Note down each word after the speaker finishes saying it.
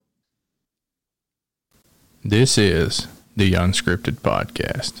This is the Unscripted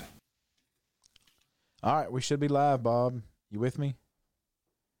Podcast. All right, we should be live, Bob. You with me?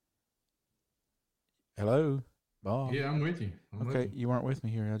 Hello, Bob. Yeah, I'm with you. Okay, you weren't with me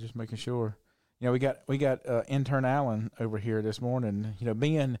here. I was just making sure. You know, we got intern Allen over here this morning. You know,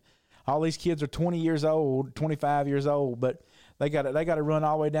 being all these kids are 20 years old, 25 years old, but they got to run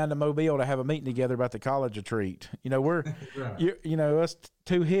all the way down to Mobile to have a meeting together about the college retreat. You know, we're right. you know, us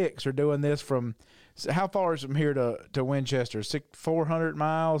two hicks are doing this from. How far is from here to Winchester? 400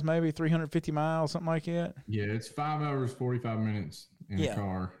 miles, maybe 350 miles, something like that. Yeah, it's 5 hours 45 minutes in a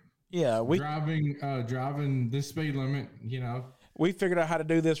car. Yeah, we driving this speed limit. You know, we figured out how to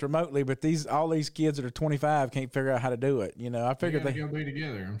do this remotely, but all these kids that are 25 can't figure out how to do it. You know, I figured they'll be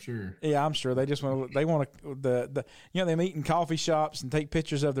together. I'm sure. Yeah, I'm sure they just want the you know, they meet in coffee shops and take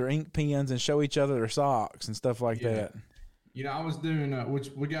pictures of their ink pens and show each other their socks and stuff like that. You know, I was doing, which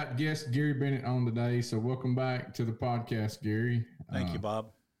we got guest Gary Bennett on today, so welcome back to the podcast, Gary. Thank you,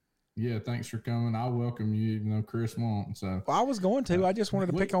 Bob. Yeah, thanks for coming. I welcome you, even though Chris won't. So well, I was going to. I just wanted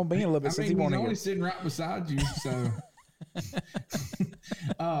to pick on Ben a little bit since he wanted. He's only sitting right beside you, so.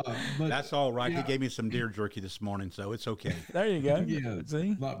 But that's all right. He gave me some deer jerky this morning, so it's okay. There you go. Yeah,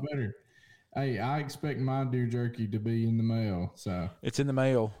 see, a lot better. Hey, I expect my deer jerky to be in the mail. So it's in the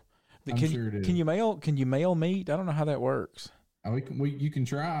mail. Sure it is. Can you mail meat? I don't know how that works. You can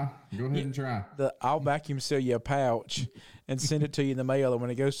try. Go ahead and try. I'll vacuum seal you a pouch and send it to you in the mail, and when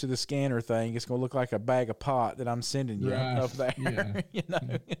it goes to the scanner thing, it's going to look like a bag of pot that I'm sending you up there. Yeah. You know,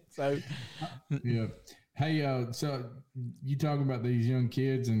 so yeah. Hey, so you talking about these young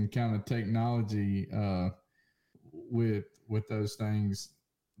kids and kind of technology with those things.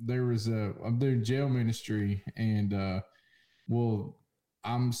 There was I'm doing jail ministry, and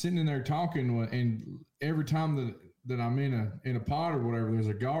I'm sitting in there talking, and every time that I'm in a pod or whatever, there's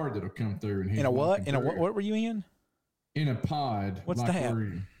a guard that'll come through. And in a what? What were you in? In a pod. What's that?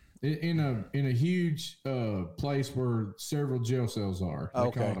 In a huge place where several jail cells are.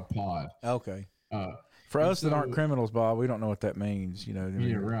 They call it a pod. Okay. For us that aren't criminals, Bob, we don't know what that means. You know.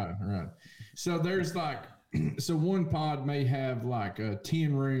 Yeah, right. So there's so one pod may have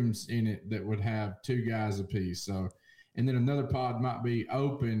 10 rooms in it that would have 2 guys apiece. So, and then another pod might be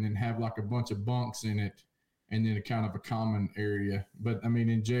open and have a bunch of bunks in it, and then a kind of a common area. But I mean,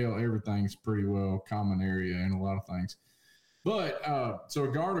 in jail, everything's pretty well common area and a lot of things. But so a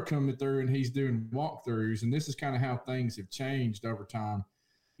guard will come through and he's doing walkthroughs, and this is kind of how things have changed over time.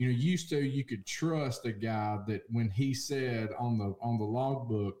 You know, you could trust a guy that when he said on the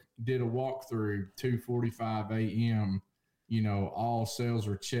logbook, did a walkthrough 2:45 a.m., you know, all cells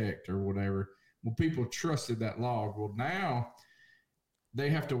were checked or whatever. Well, people trusted that log. Well, now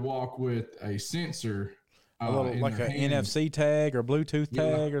they have to walk with a sensor. A little like an NFC tag or Bluetooth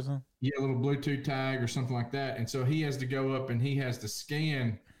tag or something? Yeah, a little Bluetooth tag or something like that. And so he has to go up and he has to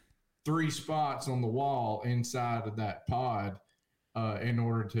scan 3 spots on the wall inside of that pod in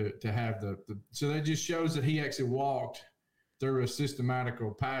order to have the so that just shows that he actually walked through a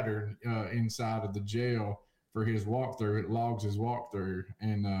systematical pattern inside of the jail for his walkthrough. It logs his walkthrough.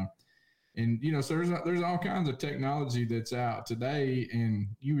 And you know, so there's all kinds of technology that's out today, and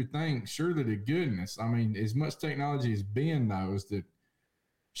you would think, surely to goodness, I mean, as much technology as Ben knows, that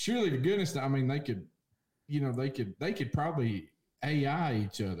surely to goodness, I mean, they could probably AI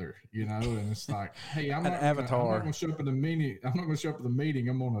each other, you know, and it's like, hey, I'm not going to show up at the meeting. I'm not going to show up at the meeting.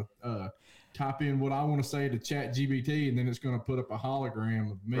 I'm going to type in what I want to say to ChatGPT, and then it's going to put up a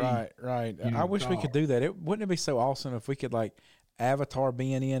hologram of me. Right. You know, I wish we could do that. Wouldn't it be so awesome if we could avatar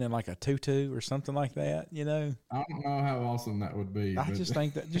being in like a tutu or something like that, you know? I don't know how awesome that would be. Just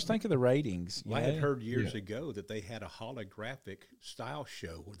think of the ratings. Well, I had heard years ago that they had a holographic style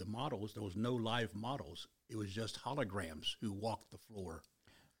show where there was no live models. It was just holograms who walked the floor.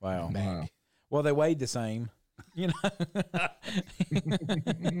 Wow. Well, they weighed the same, you know?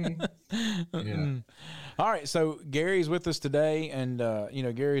 Yeah. All right. So Gary's with us today, and, you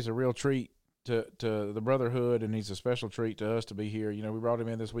know, Gary's a real treat to the brotherhood, and he's a special treat to us to be here. You know, we brought him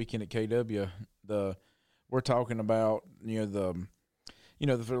in this weekend at KW. We're talking about, for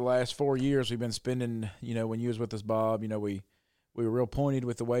the last 4 years we've been spending, you know, when you was with us, Bob, you know, we were real pointed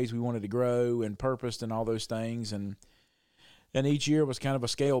with the ways we wanted to grow and purposed and all those things, and each year was kind of a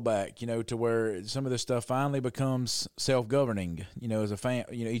scale back, you know, to where some of this stuff finally becomes self-governing, you know, as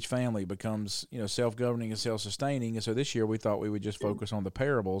each family becomes, you know, self-governing and self-sustaining. And so this year we thought we would just focus on the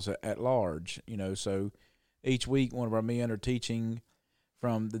parables at large, you know. So each week one of our men are teaching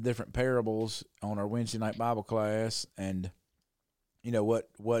from the different parables on our Wednesday night Bible class. And, you know, what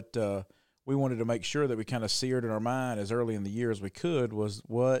we wanted to make sure that we kind of seared in our mind as early in the year as we could was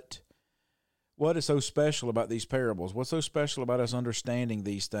what what is so special about these parables? What's so special about us understanding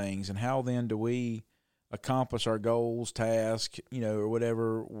these things, and how then do we accomplish our goals, tasks, or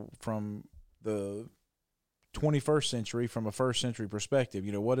whatever from the 21st century, from a first century perspective?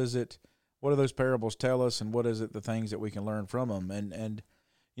 What is it? What do those parables tell us, and what is it, the things that we can learn from them? And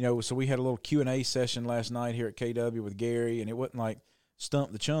so we had a little Q&A session last night here at KW with Gary, and it wasn't like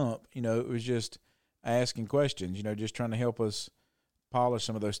stump the chump. It was just asking questions, just trying to help us polish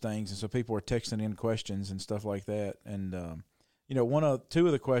some of those things. And so people were texting in questions and stuff like that. And, two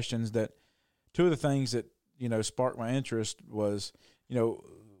of the things that, sparked my interest was,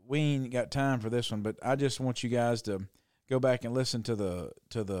 we ain't got time for this one, but I just want you guys to go back and listen to the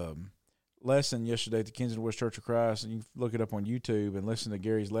lesson yesterday at the Kensington West Church of Christ, and you can look it up on YouTube and listen to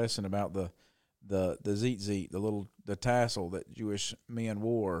Gary's lesson about the tzitzit, the tassel that Jewish men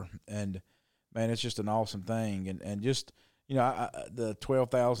wore. And man, it's just an awesome thing. And just, the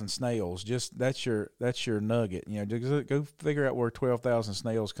 12,000 snails, just that's your nugget. Just go figure out where 12,000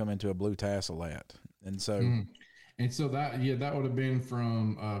 snails come into a blue tassel at. And so, and so that would have been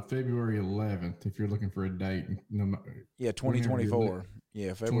from February 11th, if you're looking for a date. 2024.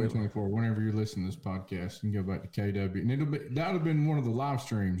 Yeah, February 2024. Whenever you're listening to this podcast, you can go back to KW, and that would have been one of the live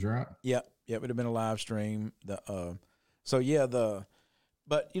streams, right? Yep, it would have been a live stream. But there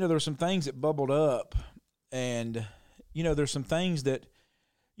were some things that bubbled up, and there's some things that,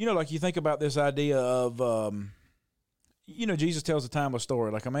 like you think about this idea of, Jesus tells a timeless story.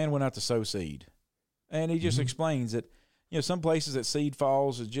 Like a man went out to sow seed, and he just explains that, some places that seed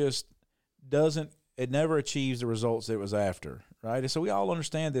falls, it never achieves the results that it was after, right? And so we all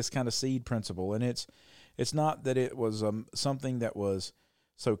understand this kind of seed principle, and it's not that it was something that was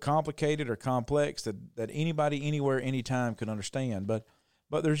so complicated or complex that anybody, anywhere, anytime could understand. But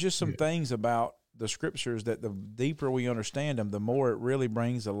there's just some things about the scriptures that the deeper we understand them, the more it really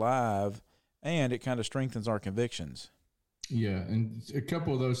brings alive, and it kind of strengthens our convictions. Yeah, and a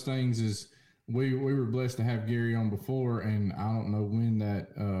couple of those things is we were blessed to have Gary on before, and I don't know when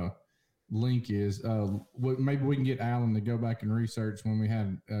that link is. Maybe we can get Alan to go back and research when we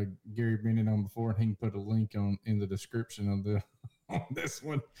had Gary Bennett on before, and he can put a link in the description of the on this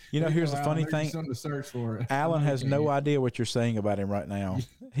one. Here's the funny thing. Something to search for. Alan has no idea what you're saying about him right now.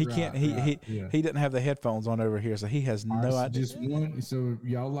 He can't. He doesn't have the headphones on over here, so he has no idea. Just one. So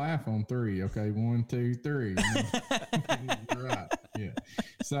y'all laugh on three. Okay, 1, 2, 3. Right. Yeah.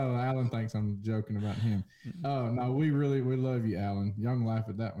 So Alan thinks I'm joking about him. No, we love you, Alan. Y'all can laugh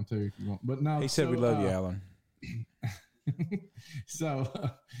at that one too if you want. But no, he said we love you, Alan. So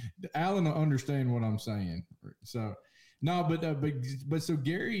Alan will understand what I'm saying. So. No, but so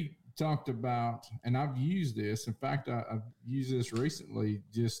Gary talked about, and I've used this. In fact, I've used this recently.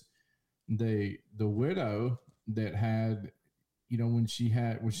 Just the widow that had, when she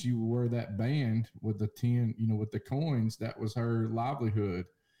wore that band with the 10, with the coins, that was her livelihood.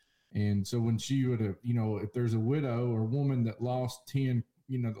 And so when she would have, if there's a widow or woman that lost 10,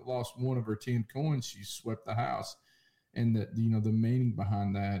 that lost one of her 10 coins, she swept the house, and that the meaning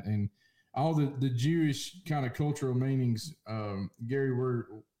behind that, and all the Jewish kind of cultural meanings, Gary, we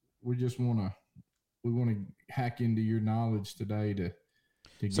want to hack into your knowledge today to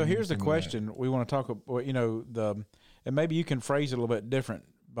so here's the question we want to talk about, and maybe you can phrase it a little bit different,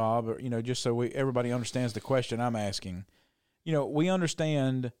 Bob, or, just so everybody understands the question I'm asking. We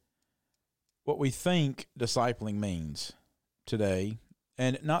understand what we think discipling means today,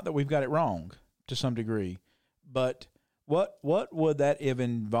 and not that we've got it wrong to some degree, but what would that have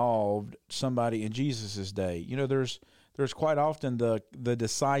involved somebody in Jesus's day? There's quite often the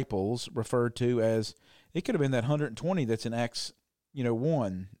disciples referred to as, it could have been that 120 that's in Acts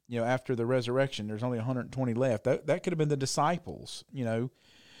 1, after the resurrection. There's only 120 left. That could have been the disciples.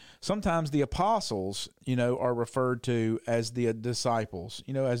 Sometimes the apostles are referred to as the disciples.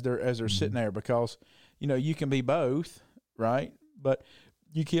 As they're sitting there, because you can be both, right? But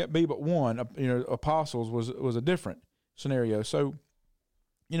you can't be but one. Apostles was a different scenario. So,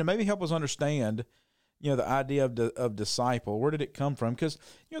 maybe help us understand, the idea of disciple. Where did it come from? Because,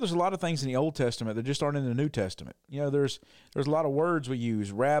 there's a lot of things in the Old Testament that just aren't in the New Testament. There's a lot of words we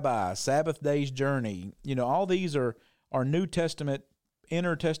use: rabbi, Sabbath day's journey. All these are New Testament,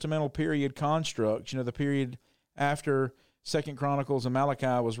 intertestamental period constructs. The period after 2 Chronicles and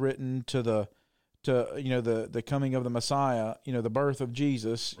Malachi was written to the coming of the Messiah. The birth of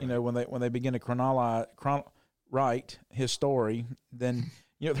Jesus. Right. When they begin to write his story, then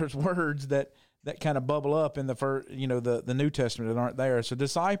there's words that kind of bubble up in the first, the New Testament that aren't there. So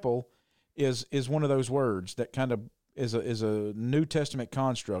disciple is one of those words that kind of is a New Testament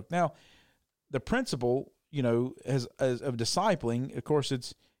construct. Now, the principle, as of discipling, of course,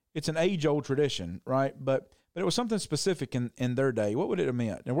 it's an age-old tradition, right? But it was something specific in their day. What would it have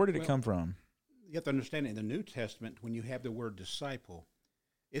meant? And where did it come from? You have to understand in the New Testament, when you have the word disciple,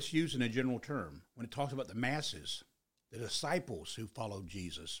 it's used in a general term. When it talks about the masses, the disciples who followed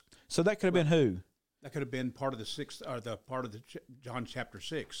Jesus. So that could have been who? That could have been part of the sixth, or the part of the John chapter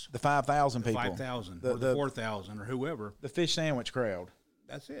 6. The 5,000 people. 5,000, or the 4,000, or whoever. The fish sandwich crowd.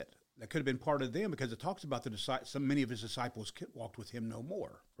 That's it. That could have been part of them because it talks about the disciples. So many of his disciples walked with him no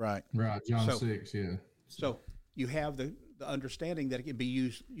more. Right. Right. John 6, yeah. So you have the understanding that it can be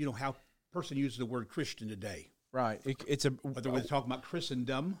used, how a person uses the word Christian today. Right. Whether we're talking about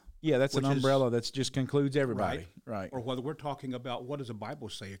Christendom. Yeah, that's an umbrella that just concludes everybody. Right. Or whether we're talking about what does the Bible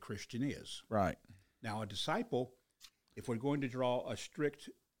say a Christian is. Right. Now, a disciple, if we're going to draw a strict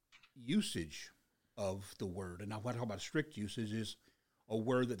usage of the word, and now what I talk about strict usage is a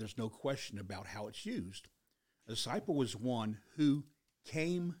word that there's no question about how it's used. A disciple was one who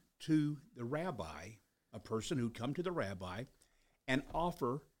came to the rabbi, a person who'd come to the rabbi and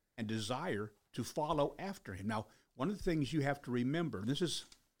offer and desire to follow after him. Now, one of the things you have to remember, and this is,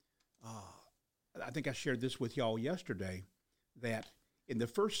 I think I shared this with y'all yesterday, that in the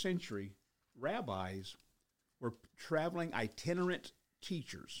first century, rabbis were traveling itinerant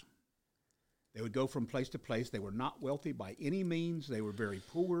teachers. They would go from place to place. They were not wealthy by any means. They were very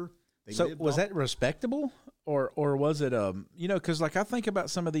poor. So was that respectable, or was it because like I think about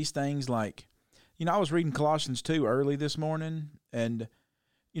some of these things, like I was reading Colossians 2 early this morning, and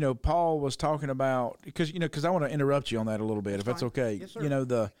Paul was talking about because I want to interrupt you on that a little bit, if that's okay. Yes,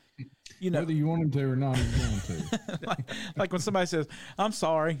 sir. Whether you want him to or not, he's going to. like when somebody says, "I'm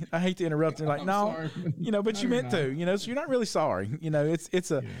sorry," I hate to interrupt. They're like, "No, sorry. but you meant to." So you're not really sorry.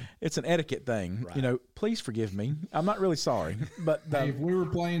 It's an etiquette thing. Right. Please forgive me. I'm not really sorry. But hey, if we were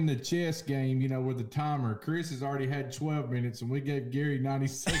playing the chess game, with the timer, Chris has already had 12 minutes, and we gave Gary 90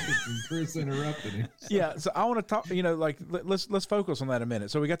 seconds, and Chris interrupted him. Yeah. So I want to talk. Let's focus on that a minute.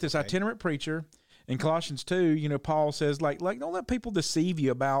 So we got this itinerant preacher. In Colossians 2, Paul says, like don't let people deceive you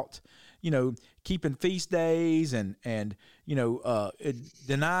about, keeping feast days and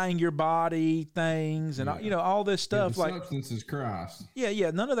denying your body things and, all this stuff. The substance is Christ. Yeah.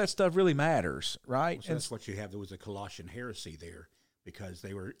 None of that stuff really matters, right? Well, so that's what you have. There was a Colossian heresy there because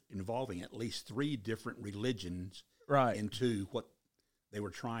they were involving at least 3 different religions into what they were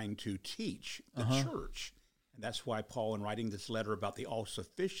trying to teach the church. And that's why Paul, in writing this letter about the all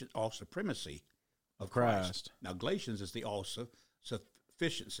supremacy of Christ. Now, Galatians is the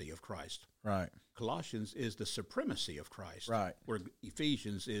all-sufficiency of Christ. Right. Colossians is the supremacy of Christ. Right. Where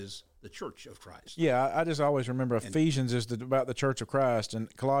Ephesians is the church of Christ. Yeah, I just always remember Ephesians is about the church of Christ,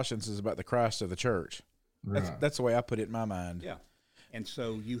 and Colossians is about the Christ of the church. Right. That's the way I put it in my mind. Yeah. And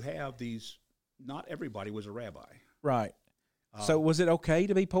so you have these, not everybody was a rabbi. Right. So was it okay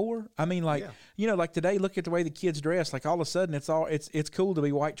to be poor? I mean, like today, look at the way the kids dress. Like all of a sudden, it's cool to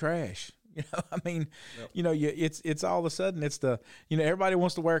be white trash. It's all of a sudden it's the everybody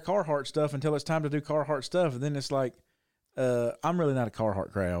wants to wear Carhartt stuff until it's time to do Carhartt stuff, and then it's like I'm really not a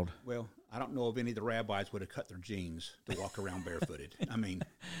Carhartt crowd. Well, I don't know if any of the rabbis would have cut their jeans to walk around barefooted. I mean,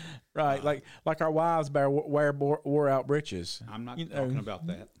 right? Like our wives wear wore out breeches. I'm not talking about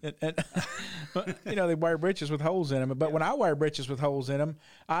that. They wear breeches with holes in them. But when I wear breeches with holes in them,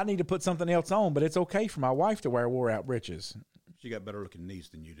 I need to put something else on. But it's okay for my wife to wear wore out breeches. She got better looking knees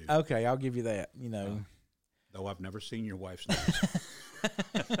than you do. Okay, I'll give you that. Though I've never seen your wife's knees.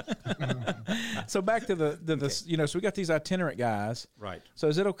 So back to the so we got these itinerant guys. Right. So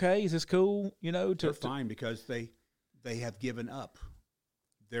is it okay? Is this cool? They're fine because they have given up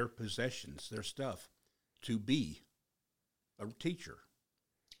their possessions, their stuff, to be a teacher.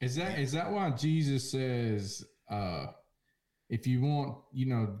 Is that why Jesus says, if you want,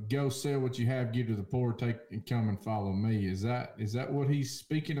 go sell what you have, give to the poor, take and come and follow me? Is that what he's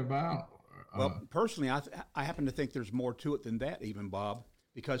speaking about? Well, personally, I happen to think there's more to it than that, even, Bob.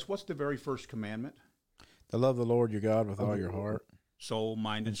 Because what's the very first commandment? To love the Lord your God with all your heart, soul,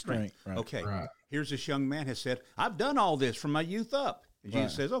 mind, and strength. Right. Okay. Right. Here's this young man has said, I've done all this from my youth up. And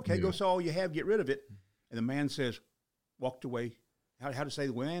Jesus says, okay, go sell all you have, get rid of it. And the man says, walked away. How to say,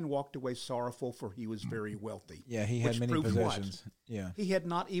 the man walked away sorrowful, for he was very wealthy. Yeah, he had many possessions. What? Yeah. He had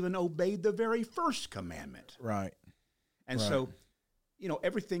not even obeyed the very first commandment. Right. And so,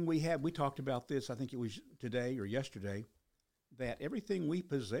 everything we have, we talked about this, I think it was today or yesterday, that everything we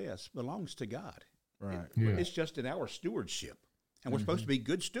possess belongs to God. Right. It's just in our stewardship. And we're supposed to be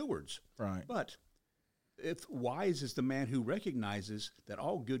good stewards. Right. But if wise is the man who recognizes that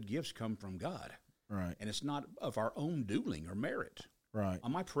all good gifts come from God. Right. And it's not of our own doing or merit. Right.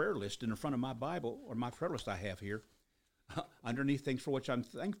 On my prayer list in the front of my Bible, or my prayer list I have here, underneath things for which I'm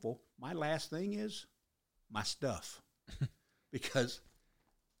thankful, my last thing is my stuff. Because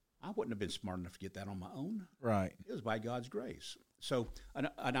I wouldn't have been smart enough to get that on my own. Right. It was by God's grace. So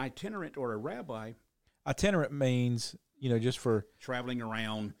an itinerant or a rabbi. Itinerant means, just for traveling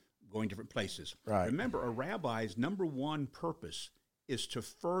around, going different places. Right. Remember, a rabbi's number one purpose is to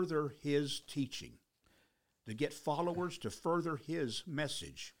further his teaching, to get followers to further his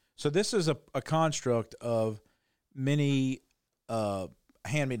message. So this is a construct of many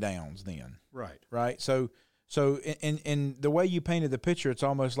hand-me-downs then. Right. Right? So in the way you painted the picture, it's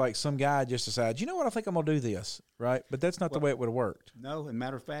almost like some guy just decides, you know what, I think I'm going to do this, right? But that's not the way it would have worked. No, as a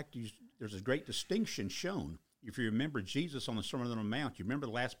matter of fact, there's a great distinction shown. If you remember Jesus on the Sermon on the Mount, you remember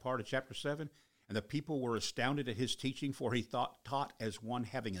the last part of chapter 7? And the people were astounded at his teaching, for he taught as one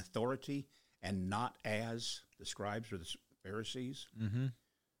having authority and not as the scribes or the Pharisees. Mm-hmm.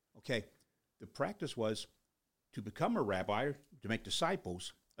 Okay, the practice was to become a rabbi, to make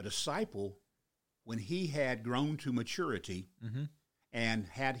disciples. A disciple, when he had grown to maturity and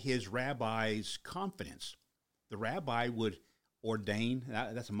had his rabbi's confidence, the rabbi would ordain,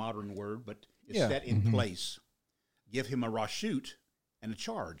 that's a modern word, but it's set in place, give him a rashut and a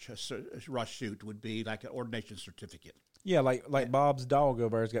charge. A rashut would be like an ordination certificate. Yeah, like Bob's dog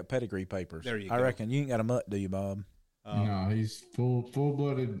over there's got pedigree papers. There you I go. reckon you ain't got a mutt, do you, Bob? No, he's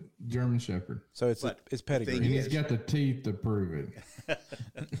full-blooded German Shepherd. So it's pedigree. And he's got the teeth to prove it.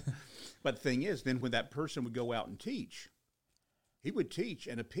 But the thing is, then when that person would go out and teach, he would teach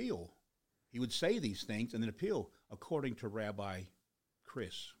and appeal. He would say these things and then appeal according to Rabbi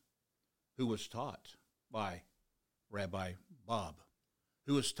Chris, who was taught by Rabbi Bob,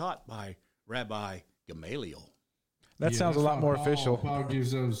 who was taught by Rabbi Gamaliel. That sounds a lot more official. Paul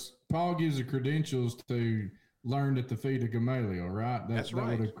gives the credentials to learn at the feet of Gamaliel, right? That's right.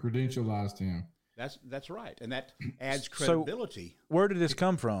 That would have credentialized him. That's right, and that adds credibility. So where did this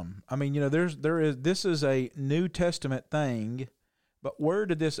come from? I mean, this is a New Testament thing, but where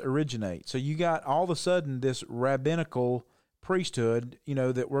did this originate? So you got all of a sudden this rabbinical priesthood,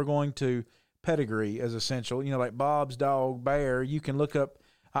 that we're going to pedigree as essential. Like Bob's dog Bear, you can look up.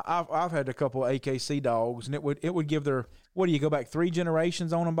 I've had a couple of AKC dogs, and it would give their, what do you go back 3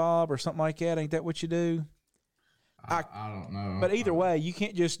 generations on them, Bob, or something like that? Ain't that what you do? I don't know. But either way, you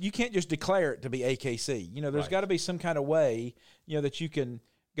can't just declare it to be AKC. There's got to be some kind of way, that you can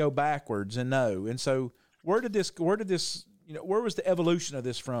go backwards and know. And so where was the evolution of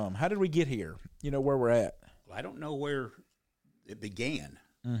this from? How did we get here? Where we're at? Well, I don't know where it began.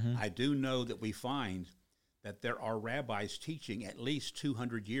 Mm-hmm. I do know that we find that there are rabbis teaching at least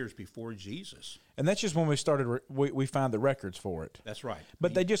 200 years before Jesus. And that's just when we started, we found the records for it. That's right.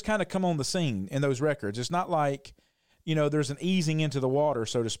 But they just kind of come on the scene in those records. It's not like, there's an easing into the water,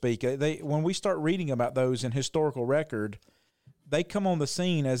 so to speak. When we start reading about those in historical record, they come on the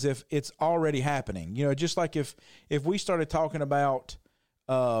scene as if it's already happening. Just like if we started talking about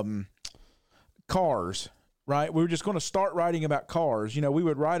cars, right? We were just going to start writing about cars. We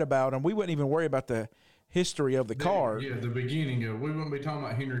would write about them. We wouldn't even worry about the history of the car. Yeah, the beginning of, we wouldn't be talking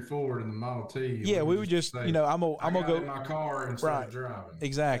about Henry Ford and the Model T. Yeah, we would just, say, I'm gonna go in my car and start driving.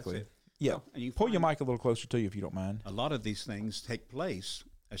 Exactly. Yeah. Well, and pull your mic a little closer to you if you don't mind. A lot of these things take place,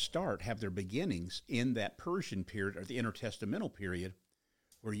 have their beginnings in that Persian period or the intertestamental period,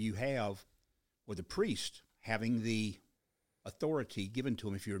 where the priest having the authority given to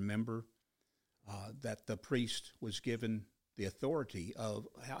him. If you remember, that the priest was given the authority of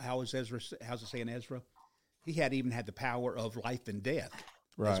how's it say in Ezra? He had even had the power of life and death,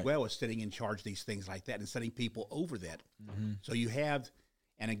 right, as well as sitting in charge of these things like that and setting people over that. Mm-hmm. So you have,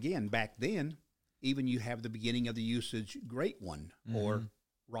 and again, back then, even you have the beginning of the usage great one, mm-hmm, or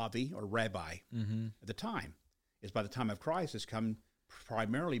Ravi or rabbi, mm-hmm, at the time. Is by the time of Christ has come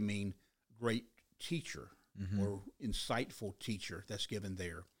primarily mean great teacher, mm-hmm, or insightful teacher that's given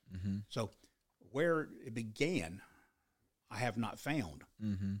there. Mm-hmm. So where it began, I have not found.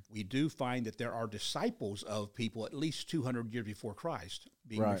 Mm-hmm. We do find that there are disciples of people at least 200 years before Christ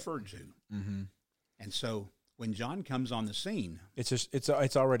being referred to. Mm-hmm. And so when John comes on the scene,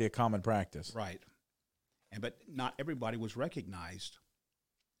 it's already a common practice, right? But not everybody was recognized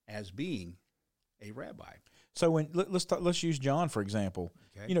as being a rabbi. So let's use John for example.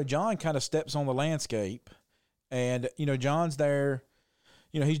 Okay. John kind of steps on the landscape, and John's there.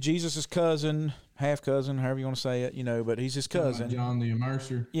 He's Jesus' cousin, half cousin, however you want to say it, but he's his cousin. John the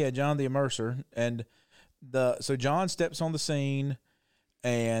Immerser. Yeah, John the Immerser. And so John steps on the scene,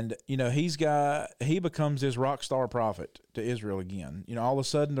 and, he becomes this rock star prophet to Israel again. All of a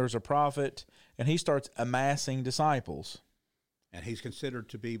sudden there's a prophet, and he starts amassing disciples. And he's considered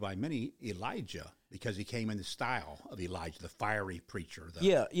to be by many Elijah because he came in the style of Elijah, the fiery preacher.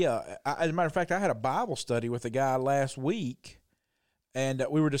 Yeah. As a matter of fact, I had a Bible study with a guy last week, and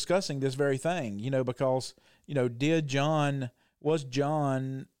we were discussing this very thing, because, was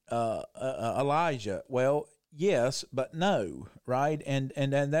John Elijah? Well, yes, but no, right? And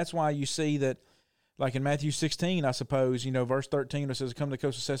that's why you see that, like in Matthew 16, I suppose, verse 13, it says, "Come to the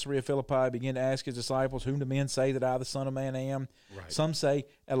coast of Caesarea Philippi, begin to ask his disciples, whom do men say that I, the Son of Man, am?" Right. Some say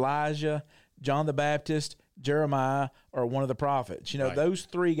Elijah, John the Baptist, Jeremiah, or one of the prophets. Right. Those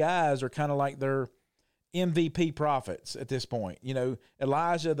three guys are kind of like their MVP prophets at this point.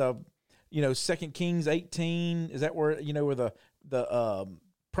 Elijah, the 2 Kings 18, is that where where the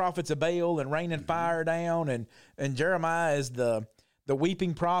prophets of Baal and raining fire down, and Jeremiah is the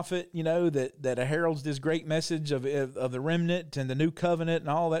weeping prophet, that heralds this great message of the remnant and the new covenant and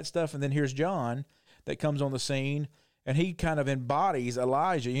all that stuff. And then here's John that comes on the scene, and he kind of embodies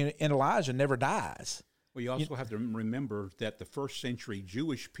Elijah, and Elijah never dies. Well, you also have to remember that the first century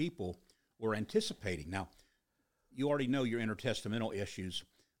Jewish people were anticipating. Now, you already know your intertestamental issues,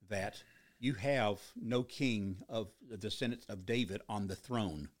 that you have no king of the descendants of David on the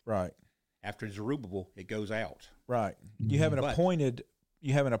throne. Right. After Zerubbabel, it goes out. Right. You have an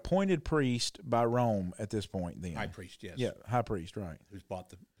appointed priest by Rome at this point. Then high priest, yes. Yeah, high priest, right. Who's bought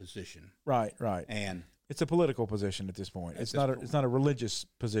the position. Right. And it's a political position at this point. It's not a religious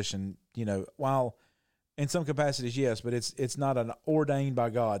position. While in some capacities, yes, but it's not an ordained by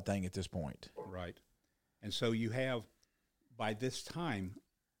God thing at this point. Right. And so you have, by this time,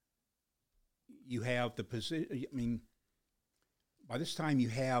 you have the position. By this time, you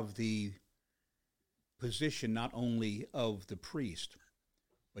have the position not only of the priest,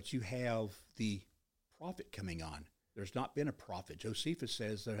 but you have the prophet coming on. There's not been a prophet. Josephus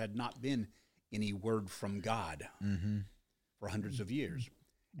says there had not been any word from God for hundreds of years.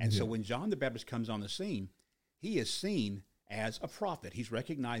 And so when John the Baptist comes on the scene, he is seen as a prophet. He's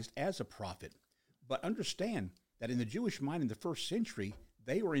recognized as a prophet. But understand that in the Jewish mind in the first century,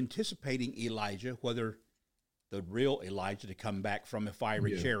 they were anticipating Elijah, whether the real Elijah to come back from a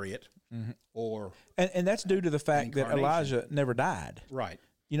fiery chariot, or and that's due to the fact that Elijah never died. Right.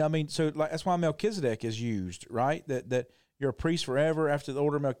 So that's why Melchizedek is used, right? That you're a priest forever after the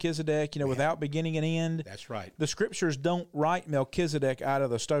order of Melchizedek, without beginning and end. That's right. The scriptures don't write Melchizedek out of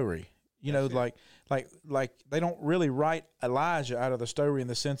the story. Like they don't really write Elijah out of the story in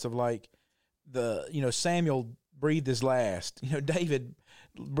the sense of like Samuel breathed his last. David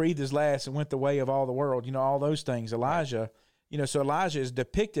breathed his last and went the way of all the world. All those things. Elijah, so Elijah is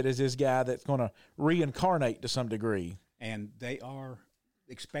depicted as this guy that's going to reincarnate to some degree. And they are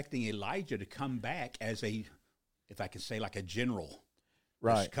expecting Elijah to come back as if I can say, like a general.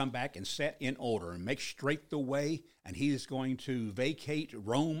 Right. Just come back and set in order and make straight the way, and he is going to vacate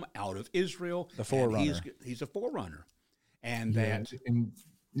Rome out of Israel. The forerunner. He's a forerunner. And that...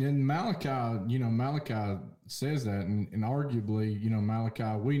 And Malachi, Malachi says that, and arguably,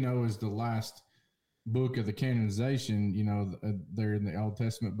 Malachi we know is the last book of the canonization, there in the Old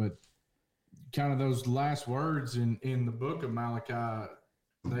Testament, but kind of those last words in the book of Malachi,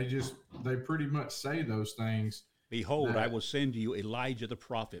 they pretty much say those things. Behold, I will send you Elijah the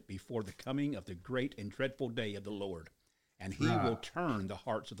prophet before the coming of the great and dreadful day of the Lord, and he will turn the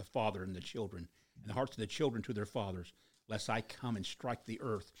hearts of the father and the children, and the hearts of the children to their fathers, lest I come and strike the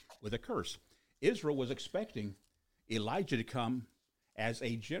earth with a curse. Israel was expecting Elijah to come as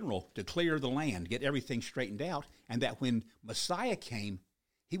a general to clear the land, get everything straightened out, and that when Messiah came,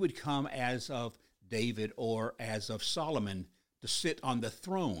 he would come as of David or as of Solomon to sit on the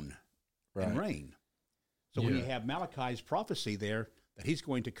throne and reign. So when you have Malachi's prophecy there that he's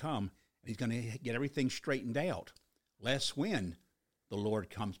going to come, and he's going to get everything straightened out, lest when the Lord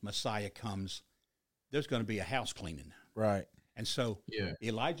comes, Messiah comes, there's going to be a house cleaning. Right. And so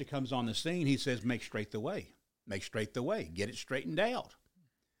Elijah comes on the scene. He says, make straight the way, get it straightened out.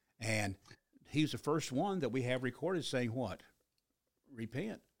 And he's the first one that we have recorded saying what?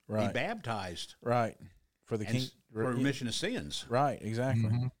 Repent. Be baptized. Right. For the king. For remission of sins. Right, exactly.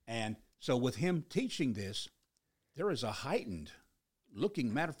 Mm-hmm. And so with him teaching this, there is a heightened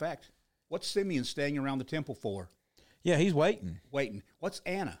looking, matter of fact, what's Simeon staying around the temple for? Yeah, he's waiting. What's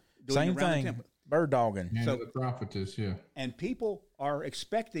Anna doing Same around thing. the temple? Bird dogging. Yeah, so the prophetess, and people are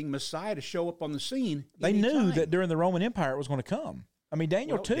expecting Messiah to show up on the scene. They knew that during the Roman Empire it was going to come. I mean,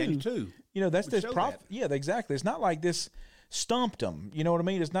 Daniel 2. That's this prophet. Yeah, exactly. It's not like this stumped them. You know what I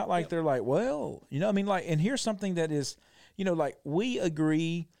mean? It's not like they're like, well, and here's something that is, like we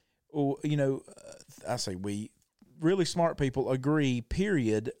agree. I say we, really smart people agree.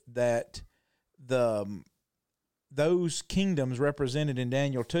 Period. That those kingdoms represented in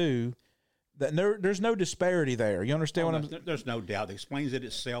Daniel 2, that there's no disparity there. You understand what I'm? There's no doubt. It explains it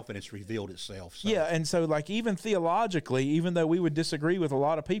itself, and it's revealed itself. So. Yeah, and so like even theologically, even though we would disagree with a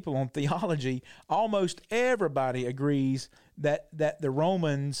lot of people on theology, almost everybody agrees that the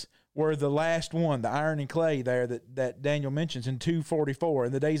Romans were the last one, the iron and clay there that Daniel mentions in 244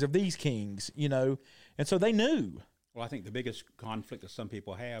 in the days of these kings, and so they knew. Well, I think the biggest conflict that some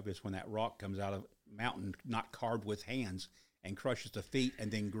people have is when that rock comes out of a mountain not carved with hands and crushes the feet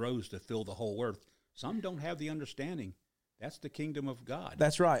and then grows to fill the whole earth. Some don't have the understanding. That's the kingdom of God.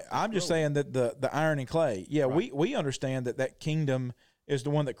 That's right. I'm just saying that the iron and clay, right. we understand that kingdom is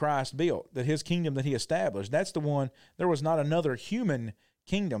the one that Christ built, that his kingdom that he established. That's the one. There was not another human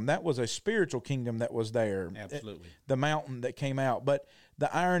kingdom. That was a spiritual kingdom that was there. Absolutely. The mountain that came out. But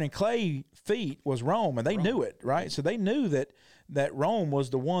the iron and clay feet was Rome, and they knew it, right? So they knew that Rome was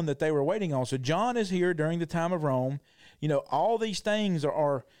the one that they were waiting on. So John is here during the time of Rome. All these things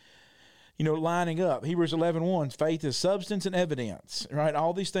are lining up. Hebrews 11:1, faith is substance and evidence, right?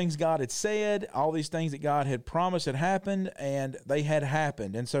 All these things God had said, all these things that God had promised had happened, and they had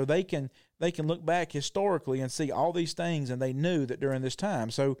happened. And so they can look back historically and see all these things, and they knew that during this time.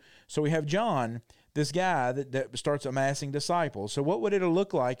 So we have John, this guy that starts amassing disciples. So what would it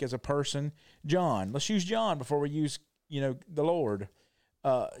look like as a person, John? Let's use John before we use, the Lord.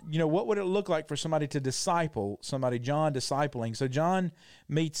 What would it look like for somebody to disciple somebody, John discipling? So John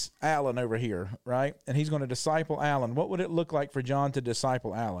meets Alan over here, right? And he's going to disciple Alan. What would it look like for John to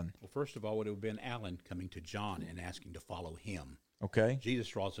disciple Alan? Well, first of all, it would have been Alan coming to John and asking to follow him. Okay. Jesus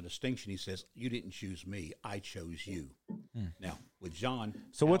draws a distinction. He says, you didn't choose me. I chose you. Now, with John.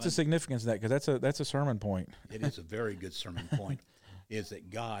 So what's the significance of that? Because that's a sermon point. It is a very good sermon point, is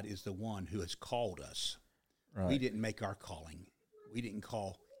that God is the one who has called us. Right. We didn't make our calling. We didn't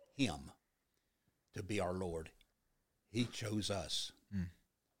call him to be our Lord. He chose us.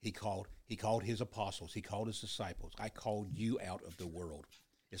 He called his apostles. He called his disciples. I called you out of the world.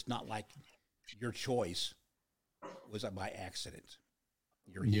 It's not like your choice was by accident.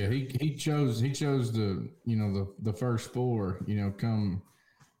 He chose the first four, come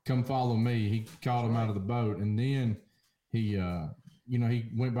follow me. He called them out of the boat, and then he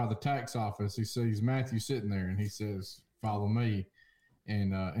went by the tax office. He sees Matthew sitting there, and he says, follow me.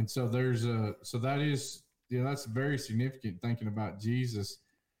 And so that's very significant, thinking about Jesus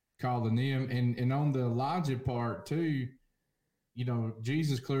calling them. And on the Elijah part too,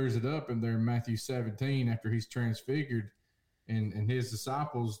 Jesus clears it up in there in Matthew 17 after he's transfigured, and his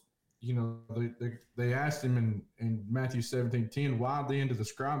disciples, they asked him in Matthew 17:10, why then do the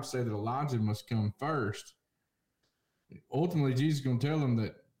scribes say that Elijah must come first? Ultimately, Jesus is going to tell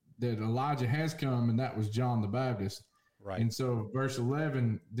them that Elijah has come, and that was John the Baptist. Right. And so verse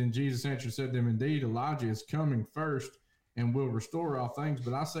 11, then Jesus answered and said to them, indeed, Elijah is coming first and will restore all things.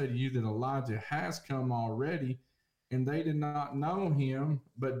 But I say to you that Elijah has come already, and they did not know him,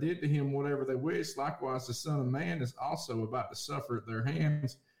 but did to him whatever they wished. Likewise, the Son of Man is also about to suffer at their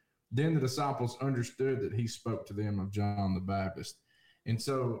hands. Then the disciples understood that he spoke to them of John the Baptist. And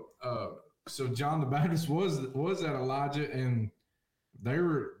so John the Baptist was that Elijah, and they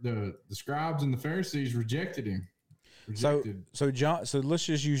were the scribes and the Pharisees rejected him. So let's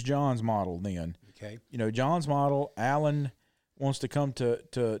just use John's model then. Okay. John's model, Alan wants to come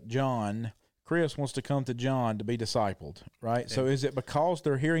to John. Chris wants to come to John to be discipled, right? Okay. So is it because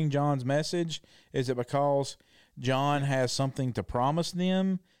they're hearing John's message? Is it because John has something to promise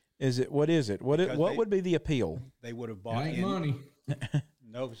them? What is it? What would be the appeal? They would have bought in money.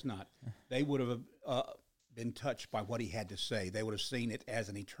 No, it's not. They would have been touched by what he had to say. They would have seen it as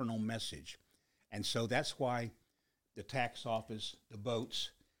an eternal message. And so that's why the tax office, the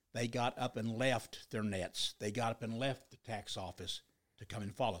boats, they got up and left their nets. They got up and left the tax office to come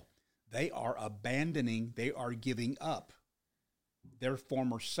and follow. They are giving up their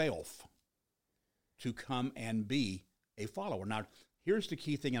former self to come and be a follower. Now, here's the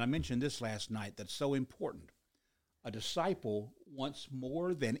key thing, and I mentioned this last night that's so important. A disciple wants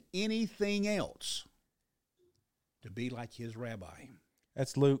more than anything else to be like his rabbi.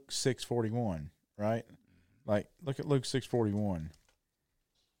 That's Luke 6:41, right? Like, look at Luke 6:41.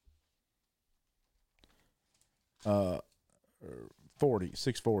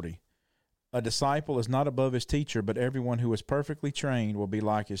 6:40. A disciple is not above his teacher, but everyone who is perfectly trained will be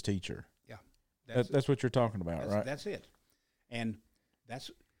like his teacher. Yeah. That's what you're talking about, right? That's it. And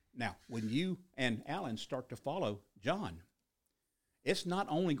now, when you and Alan start to follow John, it's not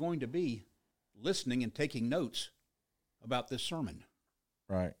only going to be listening and taking notes about this sermon.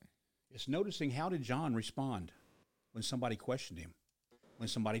 Right. It's noticing, how did John respond when somebody questioned him, when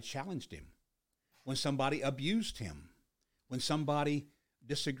somebody challenged him? when somebody abused him, when somebody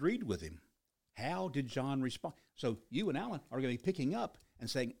disagreed with him. How did John respond? So you and Alan are going to be picking up and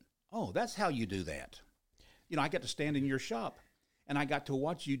saying, oh, that's how you do that. You know, I got to stand in your shop, and I got to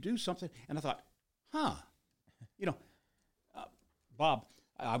watch you do something, and I thought, you know, Bob,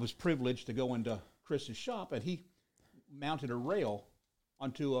 I was privileged to go into Chris's shop, and he mounted a rail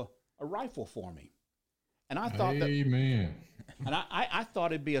onto a rifle for me. And I thought Amen. And I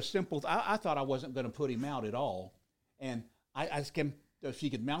thought it'd be a simple, I thought I wasn't going to put him out at all. And I asked him if he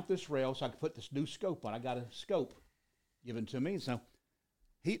could mount this rail so I could put this new scope on. I got a scope given to me. So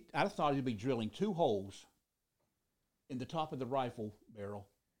I thought he'd be drilling 2 holes in the top of the rifle barrel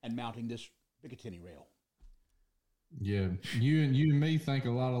and mounting this Picatinny rail. Yeah, you and me think a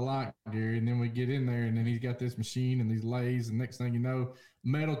lot alike, Gary. And then we get in there, and then he's got this machine and these lathes, and next thing you know,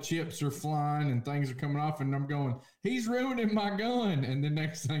 metal chips are flying and things are coming off, and I'm going, he's ruining my gun. And the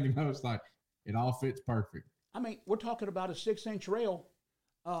next thing you know, it's like it all fits perfect. I mean, we're talking about a 6-inch rail,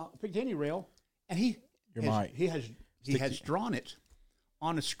 Picatinny rail, and he has drawn it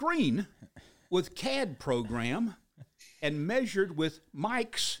on a screen with CAD program and measured with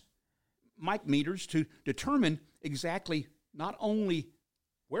mic meters to determine exactly not only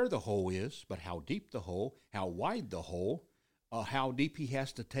where the hole is, but how deep the hole, how wide the hole, how deep he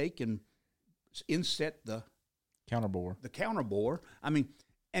has to take and inset the counterbore. I mean,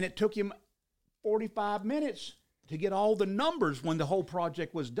 and it took him 45 minutes to get all the numbers when the whole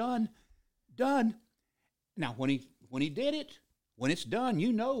project was done. Now, when he did it, when it's done,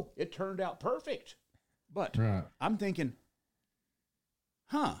 you know, it turned out perfect. But right. I'm thinking,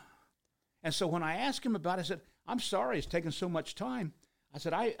 And so when I asked him about it, I said, I'm sorry it's taken so much time. I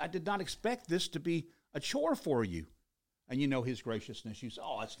said, I did not expect this to be a chore for you. And you know his graciousness. You said,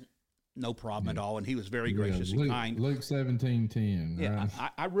 oh, it's no problem at all. And he was very gracious and kind. Luke 17:10. Yeah,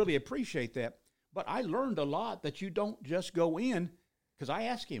 right? I really appreciate that. But I learned a lot that you don't just go in, because I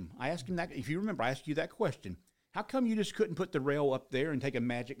asked him that, if you remember, I asked you that question. How come you just couldn't put the rail up there and take a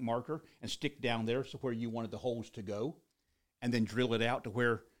magic marker and stick down there so where you wanted the holes to go and then drill it out to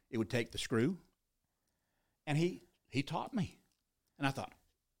where it would take the screw? And he taught me. And I thought,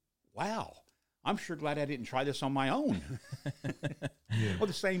 wow, I'm sure glad I didn't try this on my own. Yeah. Well,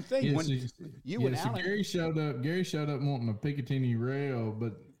 the same thing. Yeah, when you and Alan. Gary showed up wanting a Picatinny rail,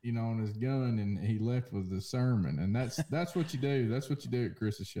 but on his gun, and he left with the sermon. And that's what you do. That's what you do at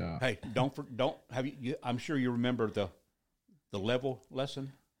Chris's shop. Hey, don't have you I'm sure you remember the level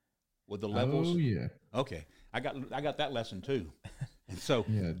lesson with the levels. Oh yeah. Okay. I got that lesson too. And so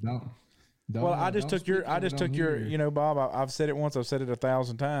yeah, don't well, I just took your, Bob, I've said it once, I've said it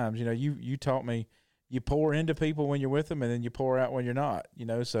 1,000 times. You taught me, you pour into people when you're with them, and then you pour out when you're not.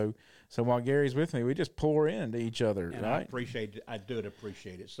 So while Gary's with me, we just pour into each other, and right? I appreciate it. I do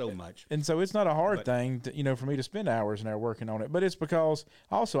appreciate it so much. And so it's not a hard thing, for me to spend hours and hours working on it. But it's because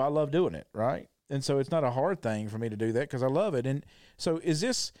also I love doing it, right? And so it's not a hard thing for me to do that because I love it. And so is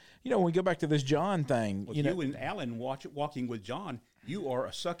this, when we go back to this John thing, well, you and Alan walking with John, you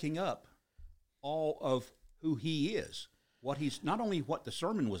are sucking up all of who he is, what he's, not only what the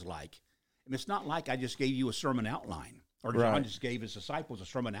sermon was like. I mean, it's not like I just gave you a sermon outline, or John just gave his disciples a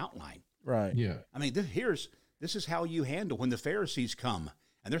sermon outline. Right. Yeah. I mean, this is how you handle when the Pharisees come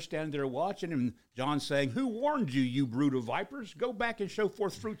and they're standing there watching, and John's saying, "Who warned you, you brood of vipers? Go back and show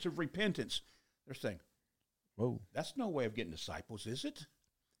forth fruits of repentance." They're saying, "Whoa, that's no way of getting disciples, is it?"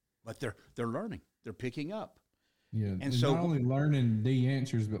 But they're learning, they're picking up. Yeah, and so not only learning the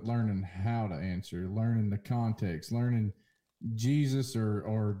answers, but learning how to answer, learning the context, learning Jesus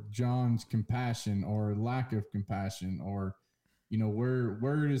or John's compassion or lack of compassion, or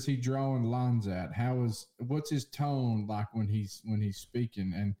where is he drawing lines at? What's his tone like when he's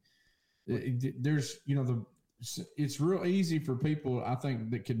speaking? And there's it's real easy for people, I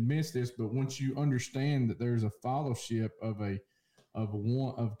think, that could miss this, but once you understand that there's a fellowship of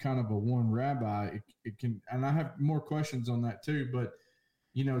kind of a one rabbi, it can, and I have more questions on that too, but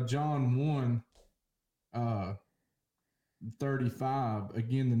John 1:35,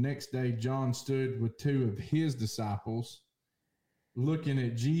 again, the next day, John stood with 2 of his disciples looking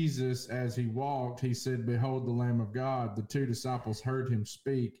at Jesus as he walked. He said, "Behold the Lamb of God." The 2 disciples heard him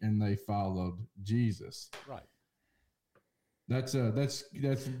speak and they followed Jesus. Right. That's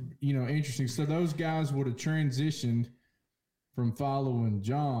interesting. So those guys would have transitioned from following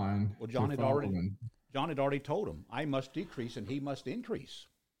John. Well, John had already told him, "I must decrease and he must increase."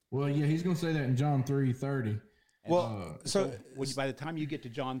 Well, yeah, he's going to say that in John 3:30. Well, so by the time you get to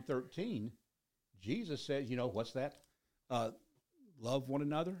John 13, Jesus says, "What's that? Love one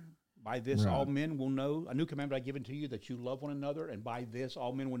another. By this, Right. all men will know. A new commandment I give unto you, that you love one another. And by this,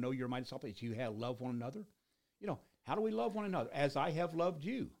 all men will know you're my disciples, that you have loved one another. How do we love one another? As I have loved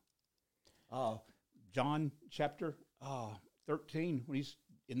you. John chapter 13, when he's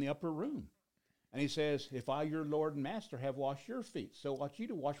in the upper room. And he says, if I, your Lord and Master, have washed your feet, so ought you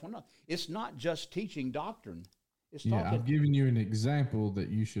to wash one another. It's not just teaching doctrine. It's talking. I've given you an example that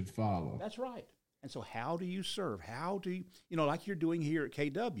you should follow. That's right. And so how do you serve? How do you, like you're doing here at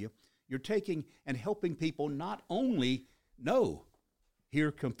KW, you're taking and helping people not only know,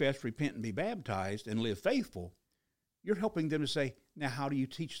 hear, confess, repent, and be baptized and live faithful, you're helping them to say, now how do you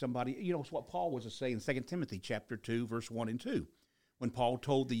teach somebody? It's what Paul was saying in 2 Timothy chapter 2, verse 1 and 2. When Paul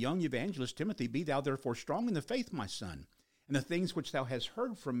told the young evangelist Timothy, be thou therefore strong in the faith, my son, and the things which thou hast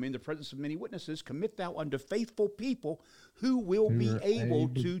heard from me in the presence of many witnesses, commit thou unto faithful people who will be able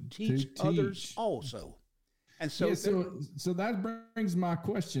to teach others also. And so, so that brings my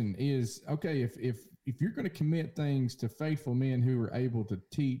question is, okay, if you're going to commit things to faithful men who are able to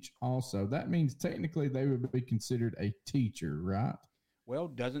teach also, that means technically they would be considered a teacher, right? Well,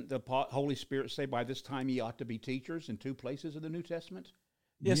 doesn't the Holy Spirit say by this time ye ought to be teachers in 2 places of the New Testament?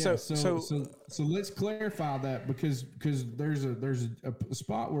 Yeah. So let's clarify that because there's a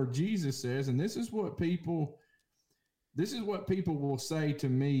spot where Jesus says, and this is what people will say to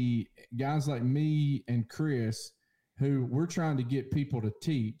me, guys like me and Chris, who we're trying to get people to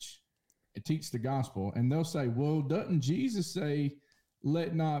teach the gospel, and they'll say, well, doesn't Jesus say,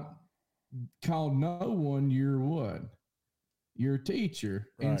 let not call no one your what? Your teacher.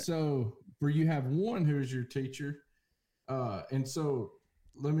 Right. And so for you have one who's your teacher. And so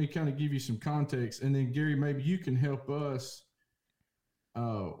let me kind of give you some context, and then Gary, maybe you can help us.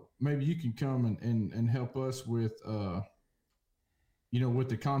 Maybe you can come and help us with, with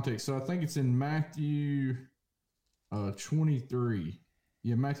the context. So I think it's in Matthew 23.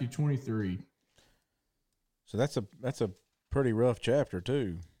 Yeah, Matthew 23. So that's a pretty rough chapter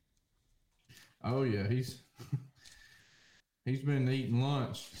too. Oh yeah, he's been eating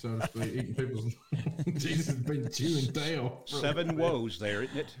lunch, so to speak, eating people's. Jesus has been chewing tail. 7 woes there,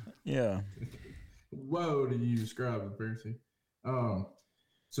 isn't it? Yeah. Woe do you describe the Pharisee?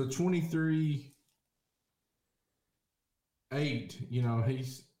 So 23:8.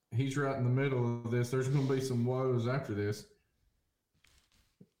 He's right in the middle of this. There's going to be some woes after this.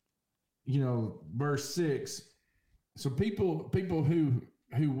 Verse 6. So people who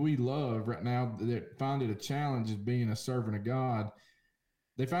we love right now that find it a challenge as being a servant of God,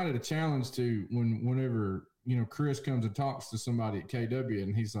 they find it a challenge to whenever Chris comes and talks to somebody at KW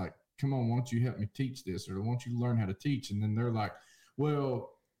and he's like, come on, why don't you help me teach this, or why don't you learn how to teach? And then they're like,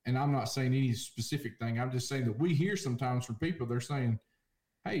 well, and I'm not saying any specific thing, I'm just saying that we hear sometimes from people, they're saying,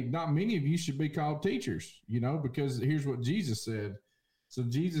 hey, not many of you should be called teachers, because here's what Jesus said. So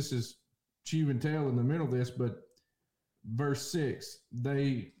Jesus is chewing tail in the middle of this, but verse 6,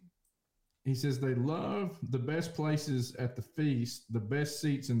 he says they love the best places at the feast, the best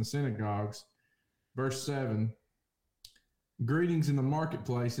seats in the synagogues. Verse 7, greetings in the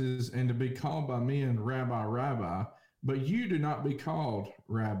marketplaces, and to be called by men, Rabbi, Rabbi. But you do not be called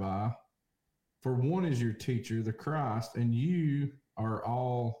Rabbi, for one is your teacher, the Christ, and you are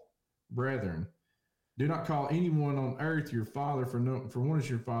all brethren. Do not call anyone on earth your father, for one is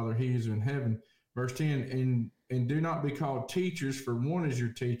your father, he is in heaven. Verse 10, and do not be called teachers, for one is your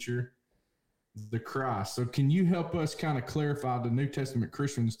teacher, the Christ. So can you help us kind of clarify to New Testament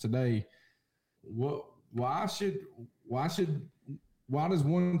Christians today, why does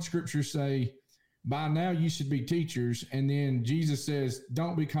one scripture say, by now you should be teachers, and then Jesus says,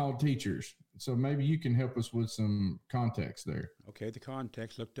 don't be called teachers? So maybe you can help us with some context there. Okay, the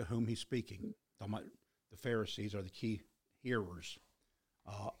context, look to whom he's speaking. The Pharisees are the key hearers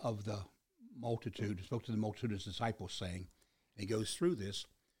of the multitude. He spoke to the multitude as disciples, saying, and he goes through this.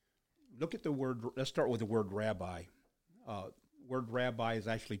 Look at the word. Let's start with the word rabbi. Word rabbi is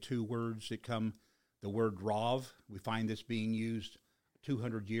actually 2 words that come. The word rav, we find this being used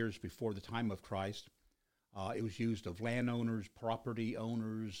 200 years before the time of Christ. It was used of landowners, property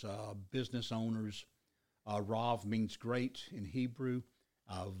owners, business owners. Rav means great in Hebrew.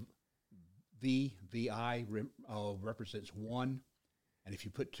 V-I represents one. And if you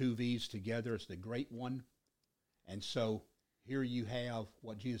put 2 V's together, it's the great one. And so here you have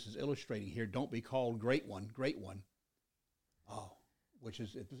what Jesus is illustrating here. Don't be called great one. Which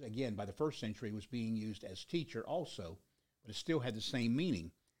is, again, by the 1st century was being used as teacher also, but it still had the same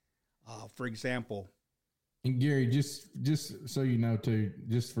meaning. For example. And Gary, just so you know, too,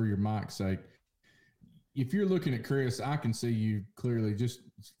 just for your mic's sake, if you're looking at Chris, I can see you clearly. Just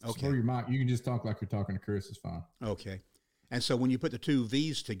okay. For your mic, you can just talk like you're talking to Chris. It's fine. Okay. And so when you put the two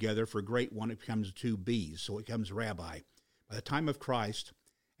V's together for great one, it becomes two B's. So it becomes rabbi. By the time of Christ,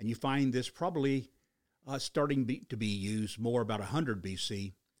 and you find this probably starting to be used more about 100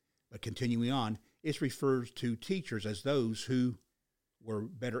 BC, but continuing on, it refers to teachers as those who were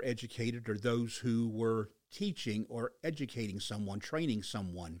better educated or those who were teaching or educating someone, training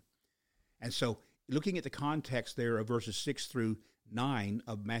someone. And so looking at the context there of verses 6 through 9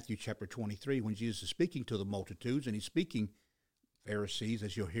 of Matthew chapter 23, when Jesus is speaking to the multitudes, and he's speaking Pharisees,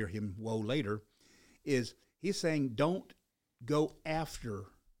 as you'll hear him woe later, is he's saying, don't go after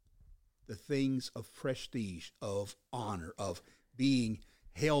the things of prestige, of honor, of being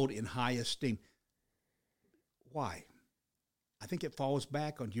held in high esteem. Why? I think it falls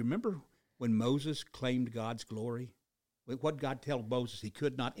back on, do you remember when Moses claimed God's glory? What God told Moses, he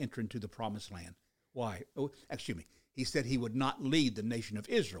could not enter into the promised land. Why? Oh, excuse me. He said he would not lead the nation of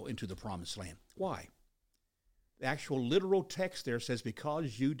Israel into the promised land. Why? The actual literal text there says,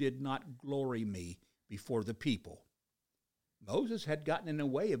 because you did not glory me before the people. Moses had gotten in the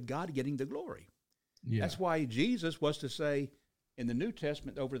way of God getting the glory. Yeah. That's why Jesus was to say in the New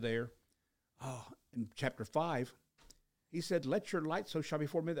Testament over there, in chapter 5, he said, let your light so shine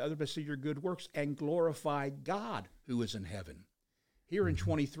before me that others may see your good works and glorify God who is in heaven. Here in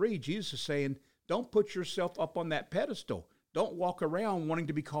 23, Jesus is saying, don't put yourself up on that pedestal. Don't walk around wanting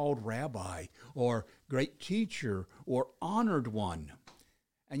to be called rabbi or great teacher or honored one.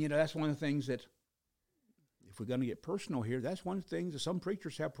 And, that's one of the things that, if we're going to get personal here, that's one of the things that some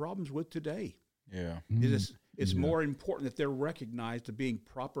preachers have problems with today. Yeah. It's more important that they're recognized as being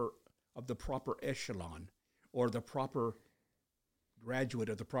of the proper echelon or the proper graduate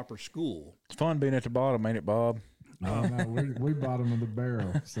of the proper school. It's fun being at the bottom, ain't it, Bob? No, we bottom of the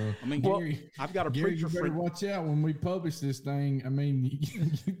barrel. So Gary, I've got a preacher friend. You better watch out when we publish this thing.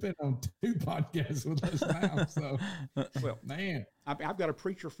 You've been on 2 podcasts with us now. So, man, I've got a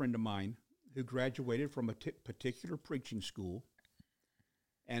preacher friend of mine who graduated from a particular preaching school,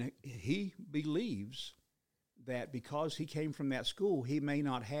 and he believes that because he came from that school, he may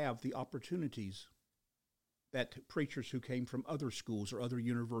not have the opportunities that preachers who came from other schools or other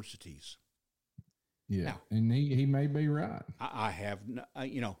universities. Yeah, now, and he may be right. I have,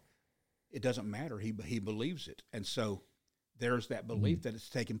 it doesn't matter. He believes it. And so there's that belief that it's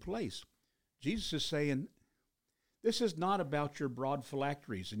taken place. Jesus is saying, this is not about your broad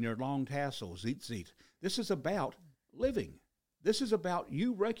phylacteries and your long tassels, zit. This is about living. This is about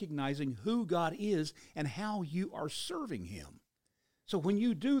you recognizing who God is and how you are serving him. So when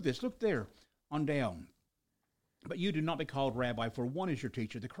you do this, look there on down. But you do not be called rabbi, for one is your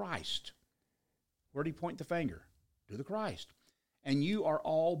teacher, the Christ. Where do you point the finger? To the Christ. And you are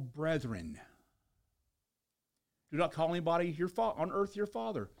all brethren. Do not call anybody on earth your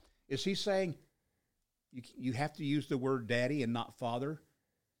father. Is he saying you have to use the word daddy and not father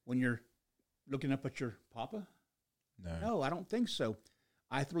when you're looking up at your papa? No, I don't think so.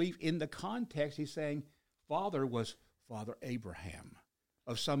 I believe in the context he's saying father was Father Abraham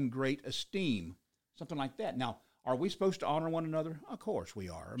of some great esteem, something like that. Now, are we supposed to honor one another? Of course we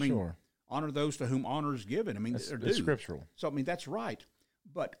are. Sure. Honor those to whom honor is given. It's scriptural. So, that's right.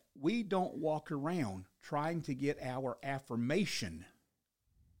 But we don't walk around trying to get our affirmation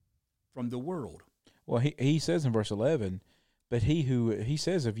from the world. Well, he says in verse 11, but he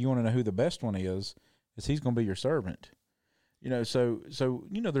says if you want to know who the best one is he's going to be your servant. So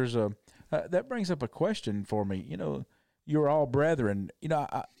there's that brings up a question for me. You're all brethren.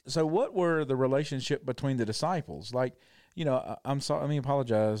 So what were the relationship between the disciples? Like, I'm sorry. Let me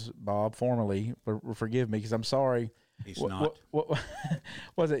apologize, Bob, formally. Forgive me because I'm sorry. He's not. What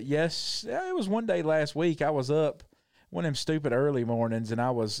was it? Yes, it was one day last week. I was up one of them stupid early mornings, and I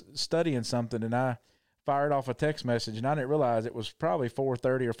was studying something, and I fired off a text message, and I didn't realize it was probably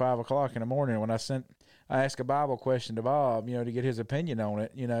 4:30 or 5 o'clock in the morning when I asked a Bible question to Bob, to get his opinion on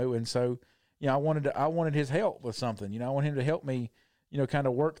it, and so, I wanted his help with something, I want him to help me, kind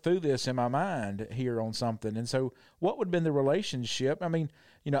of work through this in my mind here on something. And so what would have been the relationship? I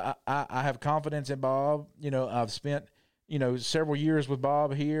have confidence in Bob, I've spent, several years with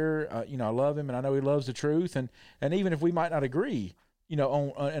Bob here, I love him and I know he loves the truth. And even if we might not agree,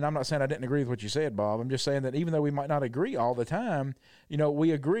 and I'm not saying I didn't agree with what you said, Bob. I'm just saying that even though we might not agree all the time,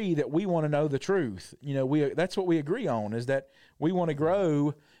 we agree that we want to know the truth. That's what we agree on, is that we want to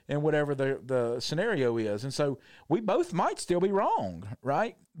grow in whatever the scenario is. And so we both might still be wrong,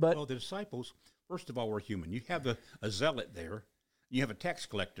 right? But the disciples, first of all, were human. You have a zealot there. You have a tax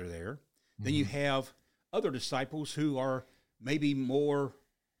collector there. Mm-hmm. Then you have other disciples who are maybe more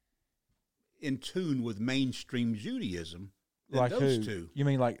in tune with mainstream Judaism, than like those who? two. You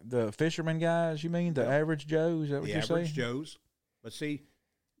mean like the fisherman guys? You mean the average Joe? Is that what The you're saying? average Joes. But see,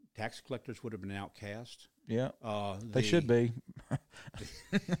 tax collectors would have been outcast. Yeah, they should be.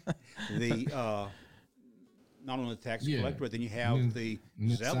 Not only the tax collector, but then you have the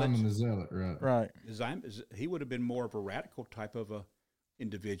zealot. Simon the Zealot, right? Right. He would have been more of a radical type of a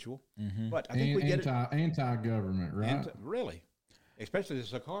individual. Mm-hmm. But I think we get it. Anti-government, right? Really, especially the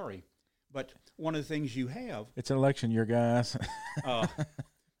Sakari. But one of the things you have, It's an election year, guys. but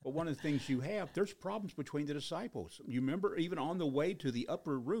one of the things you have, there's problems between the disciples. You remember, even on the way to the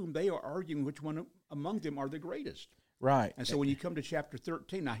upper room, they are arguing which one among them are the greatest. Right. And so when you come to chapter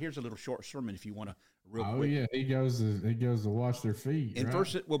 13, now here's a little short sermon if you want to real quick. Oh yeah, he goes to wash their feet. In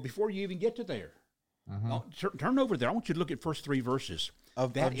right? before you even get to there, turn over there. I want you to look at first 3 verses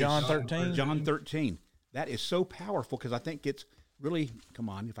Of That John is- 13? John 13. That is so powerful because I think it's really. Come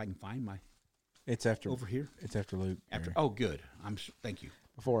on, if I can find my It's after over here. It's after Luke. After Gary. oh, good. Thank you.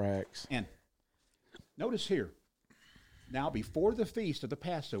 Before Acts. And notice here. Now, before the feast of the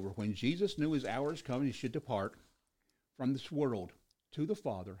Passover, when Jesus knew his hour is come, he should depart from this world to the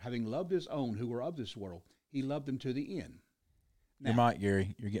Father, having loved his own who were of this world, he loved them to the end. Your mic,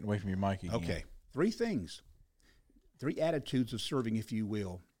 Gary. You're getting away from your mic again. Okay. 3 things, 3 attitudes of serving, if you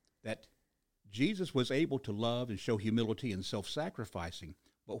will, that Jesus was able to love and show humility and self-sacrificing.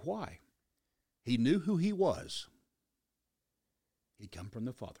 But why? He knew who he was. He'd come from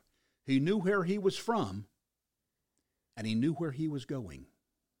the Father. He knew where he was from, and he knew where he was going.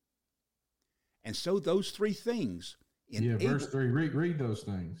 And so those 3 things. Verse 3. Read those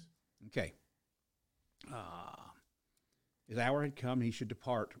things. Okay. His hour had come, he should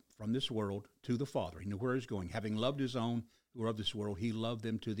depart from this world to the Father. He knew where he was going. Having loved his own who are of this world, he loved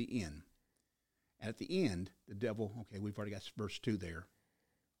them to the end. And at the end, the devil, okay, we've already got verse 2 there.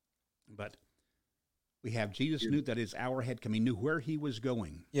 But we have Jesus knew that his hour had come. He knew where he was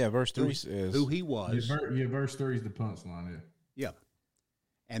going. Yeah, verse 3 says. Who he was. Verse 3 is the punchline, Yeah.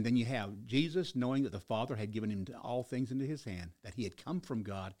 And then you have Jesus knowing that the Father had given him all things into his hand, that he had come from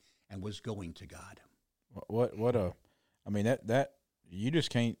God and was going to God. I mean, that you just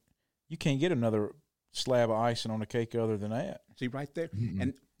can't get another slab of icing on a cake other than that. See right there? Mm-mm.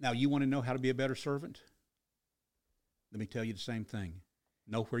 And now you want to know how to be a better servant? Let me tell you the same thing.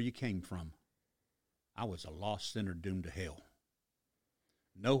 Know where you came from. I was a lost sinner doomed to hell.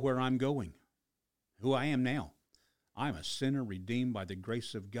 Know where I'm going, who I am now. I'm a sinner redeemed by the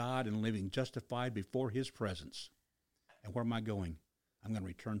grace of God and living justified before his presence. And where am I going? I'm going to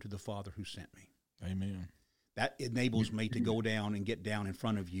return to the Father who sent me. Amen. That enables me to go down and get down in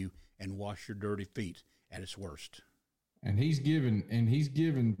front of you and wash your dirty feet at its worst. And he's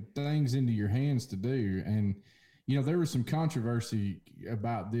given things into your hands to do. And there was some controversy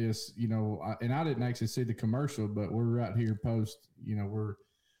about this. And I didn't actually see the commercial, but we're right here post. We're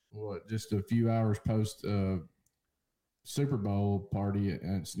just a few hours post Super Bowl party,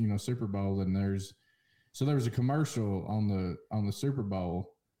 Super Bowl, and there was a commercial on the Super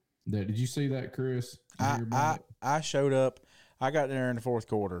Bowl. Did you see that, Chris? I showed up. I got there in the 4th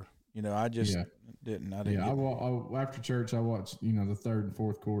quarter. I just didn't. After church, I watched the 3rd and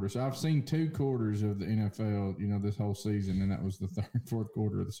 4th quarter. So I've seen 2 quarters of the NFL, this whole season, and that was the 3rd and 4th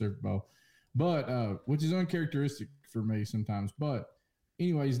quarter of the Super Bowl. But which is uncharacteristic for me sometimes. But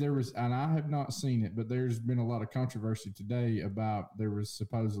anyways, and I have not seen it, but there's been a lot of controversy today about there was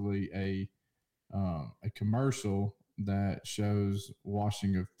supposedly a commercial that shows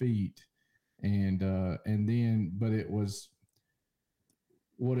washing of feet, and then, but it was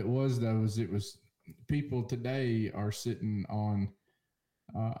what it was though is it was people today are sitting on.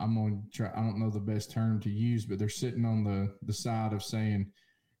 I'm going to try. I don't know the best term to use, but they're sitting on the side of saying,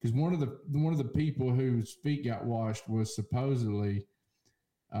 because one of the people whose feet got washed was supposedly.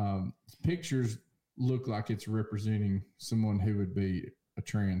 Pictures look like it's representing someone who would be a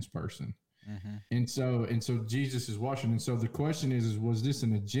trans person. Mm-hmm. And so Jesus is washing. And so the question is was this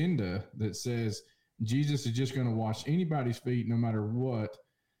an agenda that says Jesus is just going to wash anybody's feet no matter what,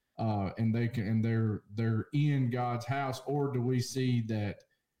 and they're in God's house, or do we see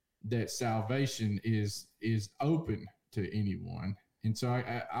that salvation is open to anyone? And so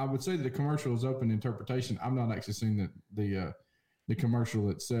I would say that the commercial is open interpretation. I'm not actually seeing the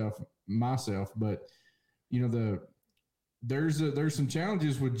commercial itself myself, but there's some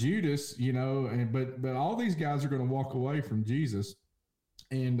challenges with Judas, but all these guys are going to walk away from Jesus.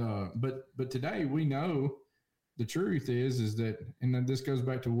 And but today we know the truth is that, and then this goes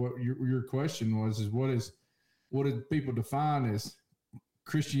back to what your question was, is what did people define as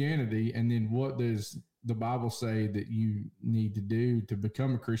Christianity, and then what does the Bible say that you need to do to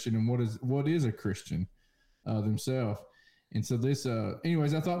become a Christian, and what is a Christian themselves? And so this,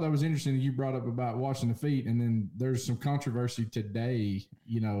 anyways, I thought that was interesting that you brought up about washing the feet. And then there's some controversy today,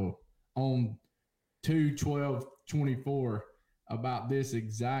 on 2/12/24 about this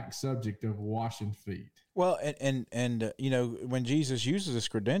exact subject of washing feet. Well, and when Jesus uses this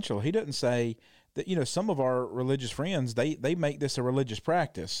credential, he doesn't say that, some of our religious friends, they make this a religious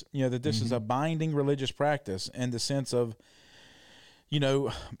practice, that this is a binding religious practice in the sense of,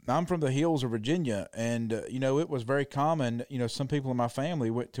 I'm from the hills of Virginia, and, it was very common, some people in my family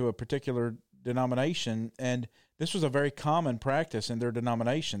went to a particular denomination, and this was a very common practice in their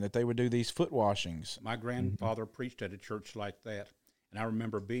denomination that they would do these foot washings. My grandfather preached at a church like that, and I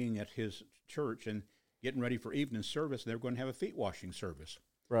remember being at his church and getting ready for evening service, and they were going to have a feet washing service.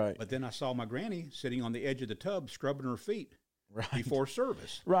 Right. But then I saw my granny sitting on the edge of the tub scrubbing her feet before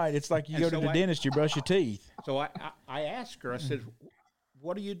service. Right. It's like you go to the dentist, you brush your teeth. So I asked her, I said,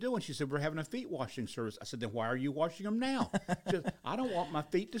 what are you doing? She said, we're having a feet washing service. I said, then why are you washing them now? She said, I don't want my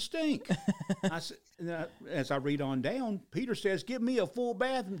feet to stink. I said, as I read on down, Peter says, give me a full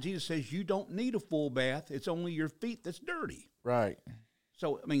bath. And Jesus says, you don't need a full bath. It's only your feet that's dirty. Right.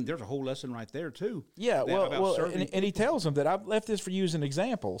 So, there's a whole lesson right there, too. Yeah, and he tells them that I've left this for you as an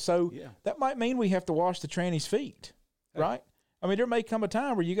example. So that might mean we have to wash the tranny's feet, right? There may come a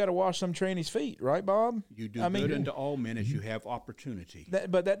time where you got to wash some tranny's feet, right, Bob? You do good unto all men as you have opportunity.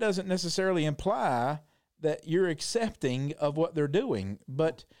 But that doesn't necessarily imply that you're accepting of what they're doing.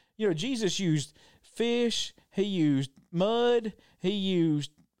 But, Jesus used fish, he used mud, he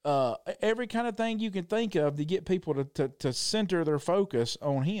used every kind of thing you can think of to get people to center their focus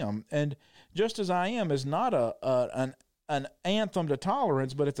on him. And just as I am is not an anthem to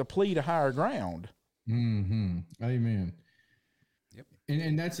tolerance, but it's a plea to higher ground. Amen. Yep.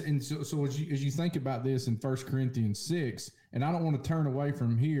 So as you think about this in 1 Corinthians 6, and I don't want to turn away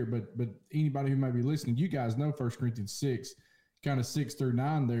from here, but anybody who may be listening, you guys know 1 Corinthians 6, kind of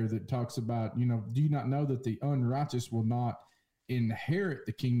 6-9 there, that talks about, do you not know that the unrighteous will not inherit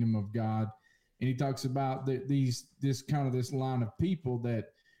the kingdom of God? And he talks about this line of people that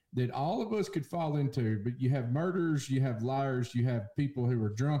all of us could fall into. But you have murderers, you have liars, you have people who are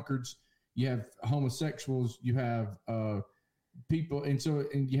drunkards, you have homosexuals, you have people,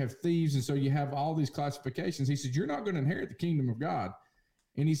 and you have thieves, and so you have all these classifications. He says you're not going to inherit the kingdom of God,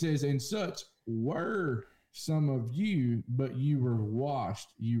 and he says, and such were some of you, but you were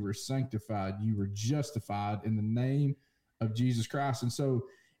washed, you were sanctified, you were justified in the name of Jesus Christ. And so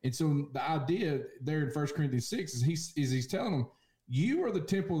the idea there in 1 Corinthians 6 is he's telling them, you are the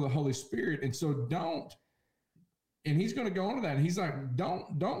temple of the Holy Spirit. And so and he's going to go into that. And he's like,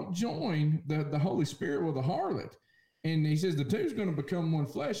 don't join the Holy Spirit with a harlot. And he says the two is going to become one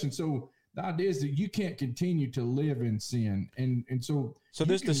flesh. And so the idea is that you can't continue to live in sin. And so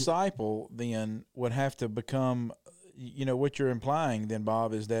this disciple then would have to become, what you're implying then,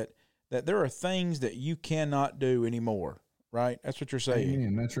 Bob, is that there are things that you cannot do anymore. Right? That's what you're saying.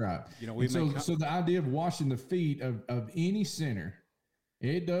 Amen. That's right. So the idea of washing the feet of any sinner,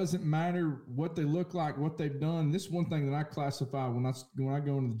 it doesn't matter what they look like, what they've done. This is one thing that I classify when I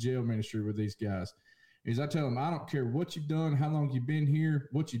go into the jail ministry with these guys, is I tell them, I don't care what you've done, how long you've been here,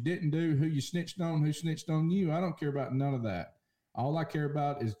 what you didn't do, who you snitched on, who snitched on you. I don't care about none of that. All I care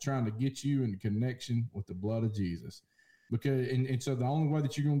about is trying to get you in connection with the blood of Jesus. And so the only way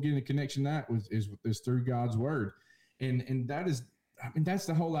that you're going to get in a connection is through God's word. And that is, that's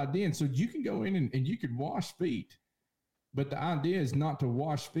the whole idea. And so you can go in and you could wash feet, but the idea is not to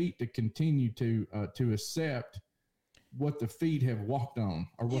wash feet to continue to accept what the feet have walked on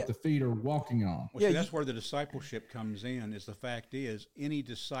or what the feet are walking on. Well, see, that's where the discipleship comes in. Is the fact is, any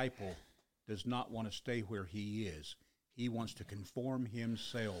disciple does not want to stay where he is. He wants to conform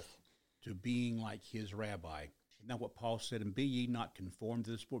himself to being like his rabbi. Isn't that what Paul said? And be ye not conformed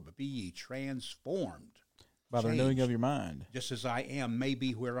to this world, but be ye transformed. By the renewing of your mind. Just as I am, may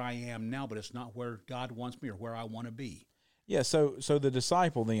be where I am now, but it's not where God wants me or where I want to be. Yeah, so the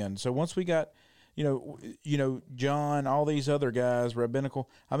disciple then. So once we got, John, all these other guys, rabbinical,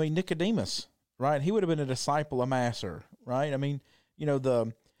 Nicodemus, right? He would have been a disciple, a master, right? He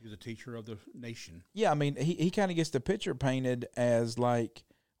was a teacher of the nation. Yeah, he kind of gets the picture painted as like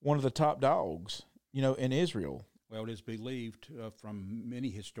one of the top dogs, in Israel. Well, it is believed from many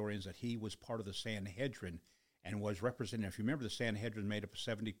historians that he was part of the Sanhedrin and was represented. If you remember, the Sanhedrin made up of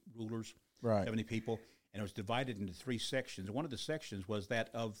 70 rulers, right. 70 people, and it was divided into 3 sections. One of the sections was that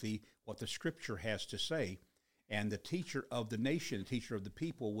of what the Scripture has to say, and the teacher of the nation, the teacher of the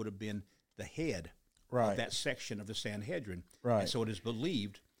people, would have been the head of that section of the Sanhedrin. Right. And so it is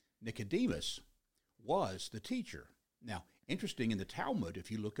believed Nicodemus was the teacher. Now, interesting, in the Talmud,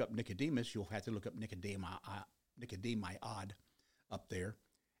 if you look up Nicodemus, you'll have to look up Nicodemus up there,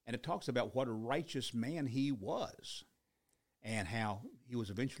 and it talks about what a righteous man he was and how he was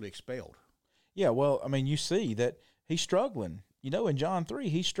eventually expelled. Yeah, well, I mean, you see that he's struggling. In John 3,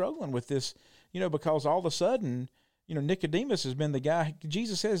 he's struggling with this, because all of a sudden, Nicodemus has been the guy.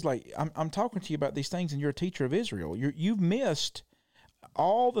 Jesus says, like, I'm talking to you about these things, and you're a teacher of Israel. You've missed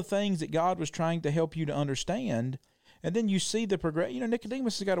all the things that God was trying to help you to understand. And then you see the progression.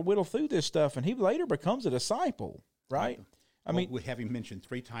 Nicodemus has got to whittle through this stuff, and he later becomes a disciple, right? I mean, we have him mentioned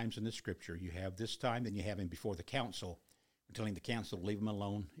 3 times in the scripture. You have this time, then you have him before the council, telling the council to leave him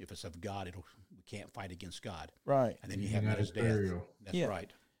alone. If it's of God, we can't fight against God. Right. And then you have him at his death. That's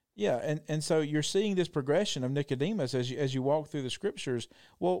right. Yeah, and so you're seeing this progression of Nicodemus as you walk through the scriptures.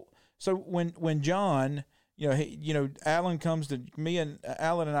 Well, so when John, Alan comes to me, and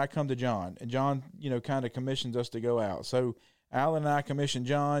Alan and I come to John, and John, kind of commissions us to go out. So Alan and I commission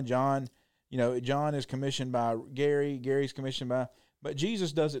John. John is commissioned by Gary. Gary's commissioned by, but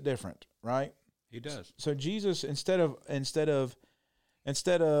Jesus does it different, right? He does. So Jesus, instead of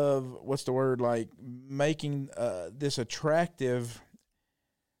what's the word, like making this attractive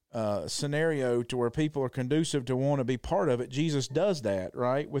scenario to where people are conducive to want to be part of it, Jesus does that,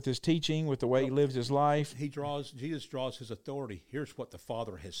 right? With his teaching, with the way he lives his life. Jesus draws his authority. Here's what the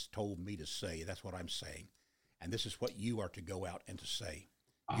Father has told me to say. That's what I'm saying. And this is what you are to go out and to say.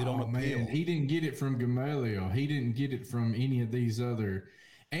 You don't appeal. Man, he didn't get it from Gamaliel. He didn't get it from any of these other.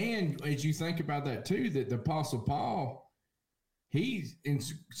 And as you think about that too, that the Apostle Paul,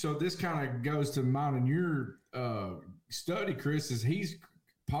 so this kind of goes to mine and your study, Chris, is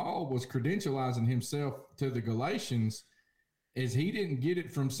Paul was credentializing himself to the Galatians as he didn't get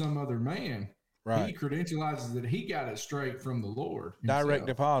it from some other man. Right. He credentializes that he got it straight from the Lord himself. Direct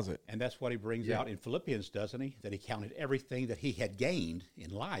deposit. And that's what he brings out in Philippians, doesn't he? That he counted everything that he had gained in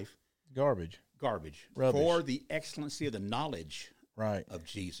life. Garbage. Rubbish. For the excellency of the knowledge of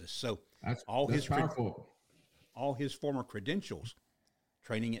Jesus. So that's powerful. All his former credentials,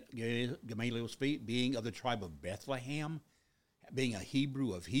 training at Gamaliel's feet, being of the tribe of Bethlehem, being a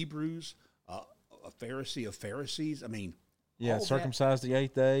Hebrew of Hebrews, a Pharisee of Pharisees. I mean, circumcised the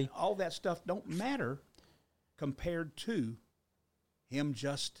 8th day. All that stuff don't matter compared to him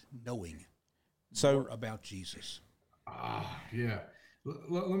just knowing more about Jesus. Yeah.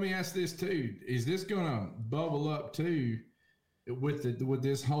 Let me ask this too. Is this going to bubble up too with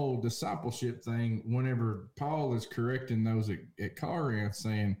this whole discipleship thing whenever Paul is correcting those at Corinth,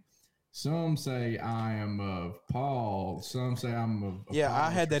 saying, some say I am of Paul, some say I'm of Apollos. I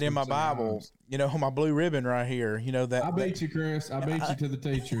had that in my Bible, on my blue ribbon right here. I beat you, Chris. I beat you to the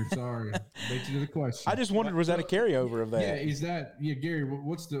teacher. Sorry. I beat you to the question. I just wondered, was that a carryover of that? Yeah, is that, Gary,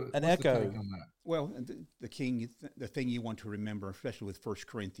 what's the echo the take on that? Well, the thing you want to remember, especially with 1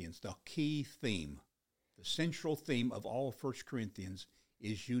 Corinthians, the key theme, the central theme of all 1 Corinthians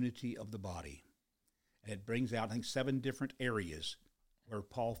is unity of the body. And it brings out, I think, 7 different areas where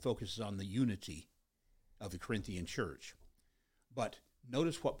Paul focuses on the unity of the Corinthian church. But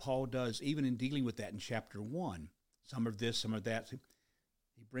notice what Paul does, even in dealing with that in chapter 1. Some of this, some of that.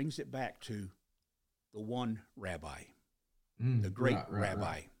 He brings it back to the one rabbi, the great rabbi.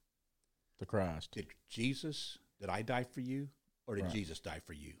 Right. The Christ. Did I die for you, or did Jesus die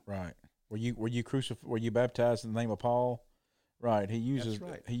for you? Right. Were you crucified? Were you baptized in the name of Paul? Right. He uses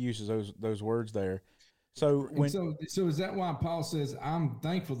those words there. So so is that why Paul says, I'm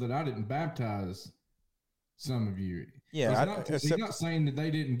thankful that I didn't baptize some of you? Yeah. He's not saying that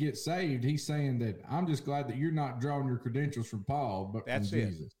they didn't get saved. He's saying that I'm just glad that you're not drawing your credentials from Paul, but from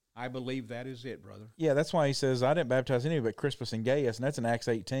Jesus. I believe that is it, brother. Yeah, that's why he says, I didn't baptize any but Crispus and Gaius, and that's in Acts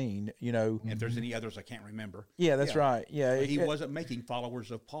 18, If there's any others, I can't remember. Yeah, that's right. Yeah, but he wasn't making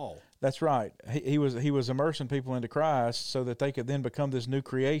followers of Paul. That's right. He was immersing people into Christ so that they could then become this new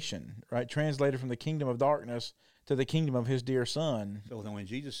creation, right? Translated from the kingdom of darkness to the kingdom of his dear Son. So then when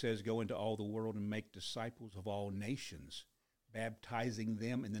Jesus says, go into all the world and make disciples of all nations, baptizing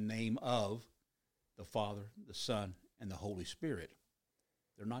them in the name of the Father, the Son, and the Holy Spirit,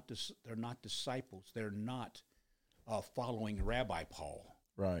 they're not disciples. They're not following Rabbi Paul.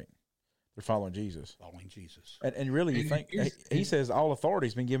 Right. They're following Jesus. Following Jesus. And really, you think he says all authority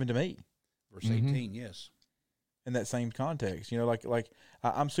has been given to me. Verse 18, yes. In that same context, like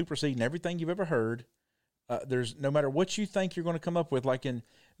I'm superseding everything you've ever heard. There's no matter what you think you're going to come up with, like in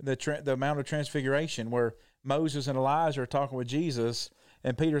the Mount of Transfiguration, where Moses and Elijah are talking with Jesus,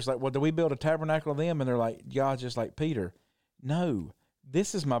 and Peter's like, "Well, do we build a tabernacle of them?" And they're like, God's just like, Peter, no.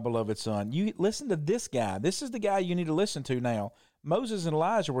 This is my beloved Son. You listen to this guy. This is the guy you need to listen to now. Moses and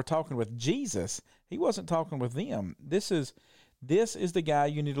Elijah were talking with Jesus. He wasn't talking with them. This is the guy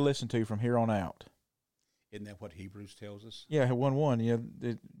you need to listen to from here on out. Isn't that what Hebrews tells us? Yeah,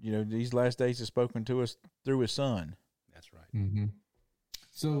 1:1. These last days have spoken to us through His Son. That's right. Mm-hmm.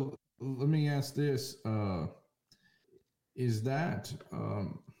 So let me ask this: is that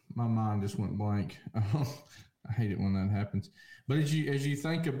my mind just went blank? I hate it when that happens. But as you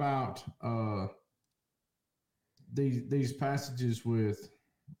think about these passages with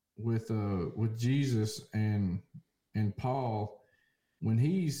Jesus and Paul, when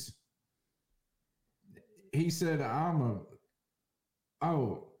he said, have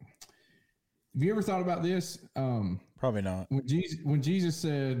you ever thought about this? Probably not. When Jesus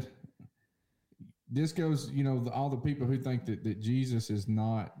said, this goes, all the people who think that Jesus is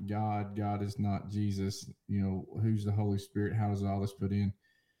not God, God is not Jesus, who's the Holy Spirit, how does all this put in?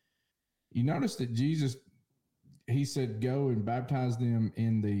 You notice that Jesus, he said, go and baptize them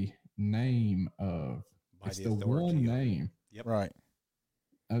in the name of. It's the one name. Yep. Right.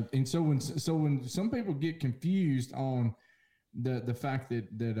 And so when some people get confused on the fact that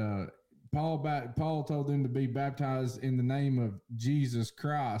Paul told them to be baptized in the name of Jesus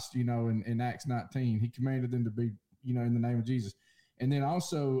Christ, in Acts 19, he commanded them to be, in the name of Jesus. And then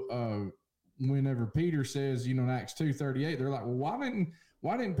also whenever Peter says, in Acts 2:38, they're like, well,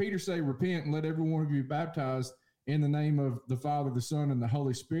 why didn't Peter say repent and let every one of you be baptized in the name of the Father, the Son, and the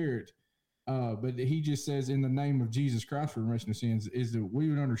Holy Spirit? But he just says in the name of Jesus Christ for remission of sins, is that we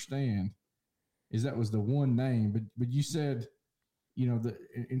would understand is that was the one name. But you said,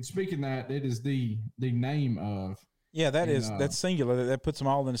 in speaking that, it is the name of. Yeah, that's singular. That puts them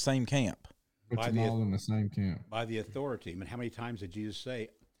all in the same camp. Puts them all in the same camp. By the authority. I mean, how many times did Jesus say,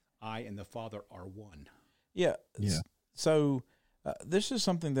 I and the Father are one? Yeah. So this is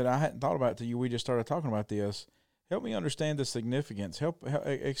something that I hadn't thought about till we just started talking about this. Help me understand the significance. Help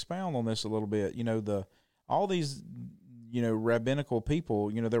expound on this a little bit. All these, rabbinical people,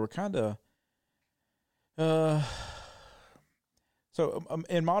 they were kind of, so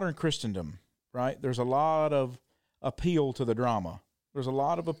in modern Christendom, right, there's a lot of appeal to the drama. There's a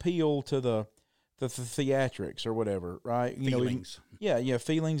lot of appeal to the theatrics or whatever, right? Feelings.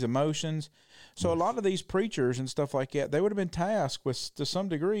 Feelings, emotions. So a lot of these preachers and stuff like that, they would have been tasked with, to some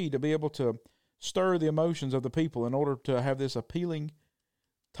degree, to be able to stir the emotions of the people in order to have this appealing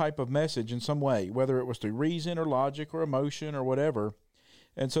type of message in some way, whether it was through reason or logic or emotion or whatever,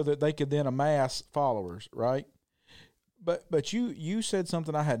 and so that they could then amass followers, right? But you said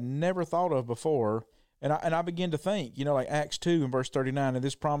something I had never thought of before, and I began to think, like Acts 2 and verse 39, and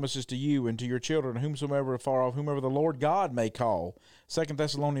this promises to you and to your children, whomsoever far off, whomever the Lord God may call. 2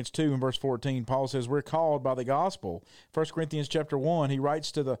 Thessalonians 2 and verse 14, Paul says we're called by the gospel. 1 Corinthians chapter 1, he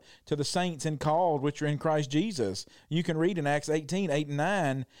writes to the saints and called which are in Christ Jesus. You can read in Acts 18, 8 and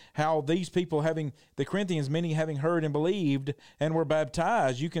 9, how these people the Corinthians, many having heard and believed and were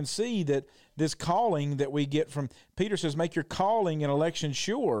baptized. You can see that this calling that we get from, Peter says, make your calling and election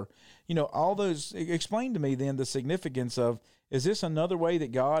sure. All those, explain to me then the significance of, is this another way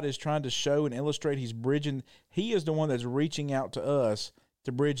that God is trying to show and illustrate He's bridging? He is the one that's reaching out to us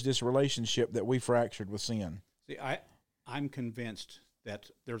to bridge this relationship that we fractured with sin. See, I'm convinced that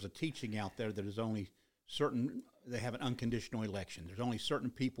there's a teaching out there that is only certain, they have an unconditional election. There's only certain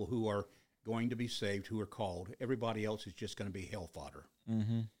people who are going to be saved, who are called. Everybody else is just going to be hell fodder.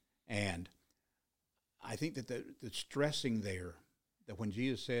 Mm-hmm. And I think that the stressing there, that when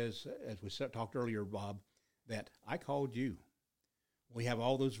Jesus says, as we talked earlier, Bob, that I called you. We have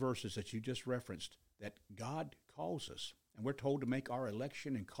all those verses that you just referenced, that God calls us, and we're told to make our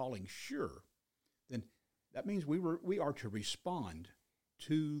election and calling sure. Then that means we are to respond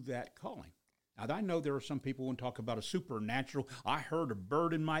to that calling. Now, I know there are some people who talk about a supernatural, I heard a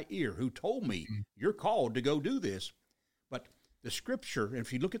bird in my ear who told me, you're called to go do this. But the Scripture, and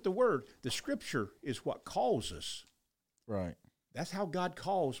if you look at the Word, the Scripture is what calls us. Right. That's how God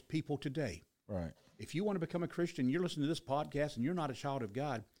calls people today. Right. If you want to become a Christian, you're listening to this podcast, and you're not a child of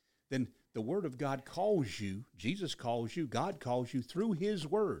God, then the Word of God calls you, Jesus calls you, God calls you through His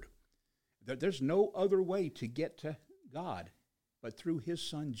Word. There's no other way to get to God but through His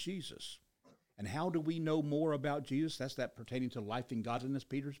Son, Jesus. And how do we know more about Jesus? That's that pertaining to life and godliness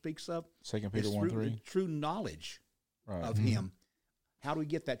Peter speaks of. 2 Peter it's 1:3. Through true knowledge of Him. How do we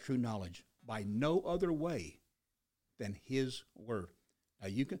get that true knowledge? By no other way than His Word. Now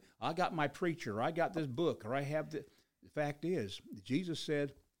I got my preacher, I got this book, or I have the fact is, Jesus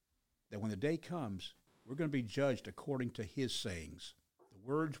said that when the day comes, we're going to be judged according to His sayings.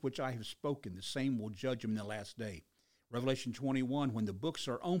 The words which I have spoken, the same will judge Him in the last day. Revelation 21, when the books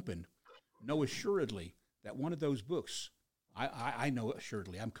are opened, know assuredly that one of those books, I know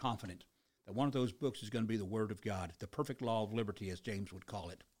assuredly, I'm confident, that one of those books is going to be the Word of God, the perfect law of liberty, as James would call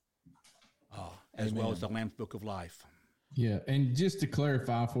it. as well as the Lamb's Book of Life. Yeah, and just to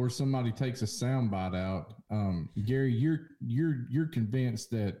clarify, before somebody takes a soundbite out, Gary, you're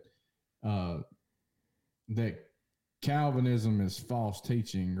convinced that that Calvinism is false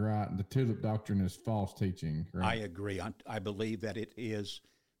teaching, right? The tulip doctrine is false teaching, right? I agree. I believe that it is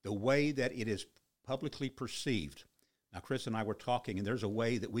the way that it is publicly perceived. Now, Chris and I were talking, and there's a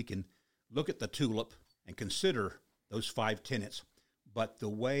way that we can look at the tulip and consider those 5 tenets, but the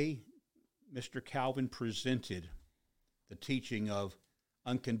way Mr. Calvin presented the teaching of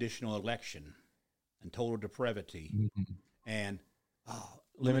unconditional election and total depravity and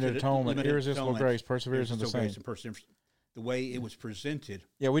limited atonement, irresistible grace, perseverance in the saints. The way it was presented.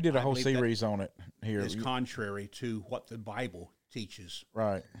 Yeah, we did a whole series on it here. It's contrary to what the Bible teaches.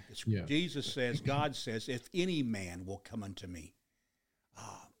 Right. Jesus says, God says, if any man will come unto me,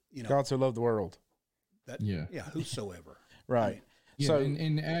 God so loved the world. Whosoever. Right. I mean, so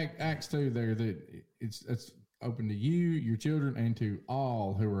in Acts 2 there, that it's open to you, your children, and to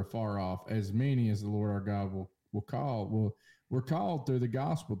all who are far off, as many as the Lord our God will call. We're called through the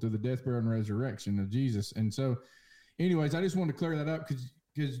gospel, through the death, burial, and resurrection of Jesus. And so, anyways, I just wanted to clear that up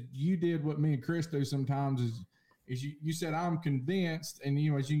because you did what me and Chris do sometimes is you said, I'm convinced, and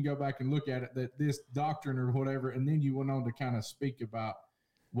as you can go back and look at it, that this doctrine or whatever, and then you went on to kind of speak about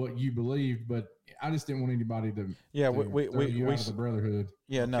what you believed, but I just didn't want anybody to we out of the brotherhood.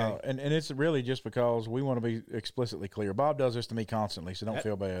 Yeah, okay. No, and it's really just because we want to be explicitly clear. Bob does this to me constantly, so don't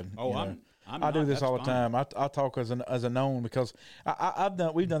feel bad. Oh, I do this all the time. I talk as a known because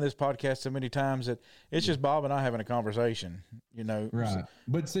we've done this podcast so many times that it's just Bob and I having a conversation. Right.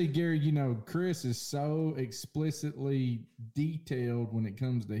 But see, Gary, Chris is so explicitly detailed when it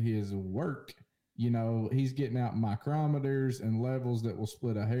comes to his work. He's getting out micrometers and levels that will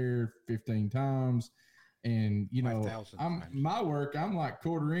split a hair 15 times. And, my work, I'm like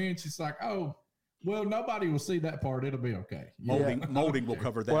 1/4 inch. It's like, oh, well, nobody will see that part. It'll be okay. Molding will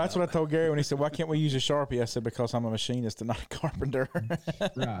cover that. Well, that's what I told Gary when he said, why can't we use a Sharpie? I said, because I'm a machinist and not a carpenter.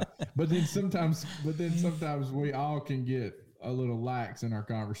 Right. But then sometimes we all can get a little lax in our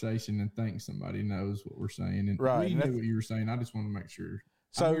conversation and think somebody knows what we're saying. And we knew what you were saying. I just want to make sure.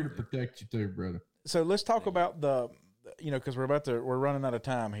 So, I'm here to protect you too, brother. So let's talk about because we're running out of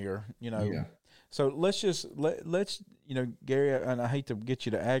time here, Yeah. So let's Gary, and I hate to get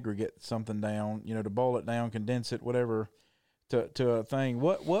you to aggregate something down, to boil it down, condense it, whatever, to a thing.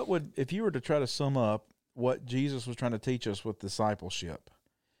 What would, if you were to try to sum up what Jesus was trying to teach us with discipleship,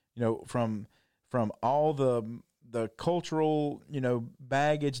 from all the cultural,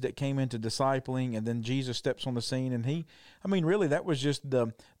 baggage that came into discipling, and then Jesus steps on the scene, and really that was just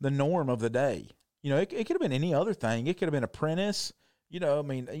the norm of the day. It could have been any other thing. It could have been apprentice.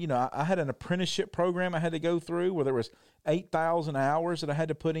 I had an apprenticeship program I had to go through where there was 8,000 hours that I had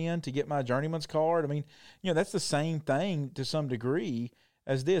to put in to get my journeyman's card. That's the same thing to some degree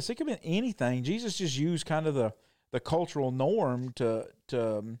as this. It could have been anything. Jesus just used kind of the cultural norm to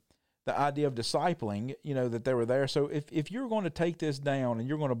the idea of discipling, that they were there. So if you're going to take this down and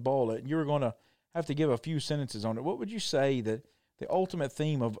you're going to boil it and you're going to have to give a few sentences on it, what would you say that the ultimate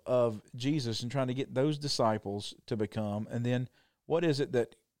theme of Jesus and trying to get those disciples to become? And then what is it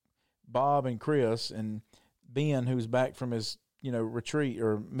that Bob and Chris and Ben, who's back from his, retreat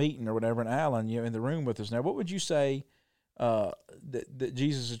or meeting or whatever, and Alan, in the room with us now, what would you say that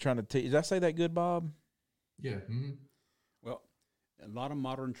Jesus is trying to teach? Did I say that good, Bob? Yeah. Mm-hmm. Well, a lot of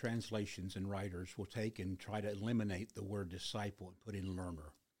modern translations and writers will take and try to eliminate the word disciple and put in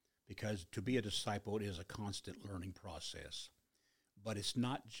learner, because to be a disciple is a constant learning process. But it's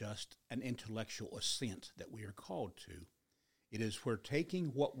not just an intellectual assent that we are called to. It is we're taking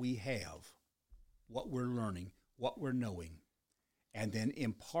what we have, what we're learning, what we're knowing, and then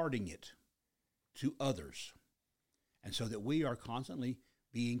imparting it to others. And so that we are constantly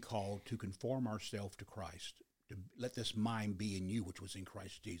being called to conform ourselves to Christ, to let this mind be in you, which was in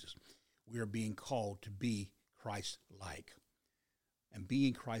Christ Jesus. We are being called to be Christ-like. And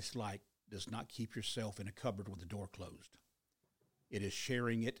being Christ-like does not keep yourself in a cupboard with the door closed. It is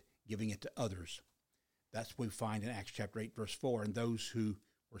sharing it, giving it to others. That's what we find in Acts chapter 8, verse 4. And those who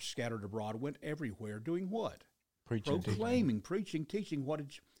were scattered abroad went everywhere doing what? Proclaiming, preaching, teaching. What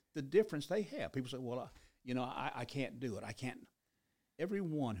is the difference they have? People say, well, I can't do it. I can't.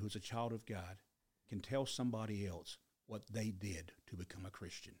 Everyone who's a child of God can tell somebody else what they did to become a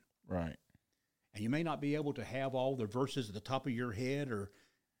Christian. Right. And you may not be able to have all the verses at the top of your head, or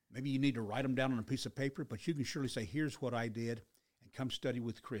maybe you need to write them down on a piece of paper, but you can surely say, here's what I did, and come study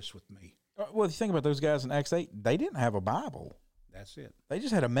with Chris with me. Well, if you think about those guys in Acts 8, they didn't have a Bible. That's it. They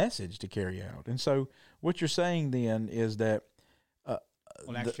just had a message to carry out. And so what you're saying then is that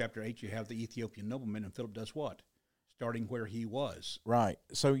Well, in Acts chapter 8, you have the Ethiopian nobleman, and Philip does what? Starting where he was. Right.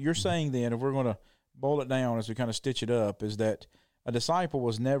 So you're saying then, if we're going to boil it down as we kind of stitch it up, is that a disciple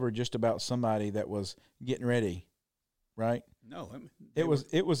was never just about somebody that was getting ready, right? No. I mean, It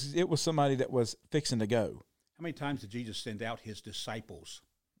was somebody that was fixing to go. how many times did Jesus send out his disciples?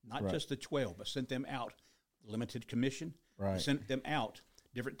 Not Right. just the 12, but sent them out, limited commission. Right. He sent them out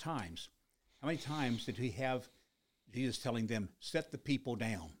different times. How many times did he have Jesus telling them, set the people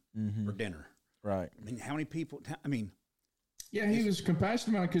down for dinner? Right. I mean, how many people, I mean, Yeah, he was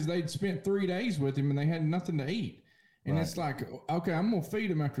compassionate about it because they'd spent 3 days with him and they had nothing to eat. And Right. it's like, okay, I'm gonna feed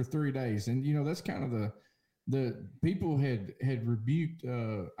them after 3 days. And that's kind of the people had rebuked.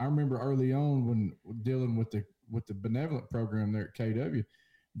 I remember early on when dealing with the benevolent program there at KW,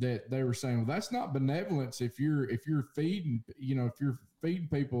 that they were saying, well, that's not benevolence if you're feeding, if you're feeding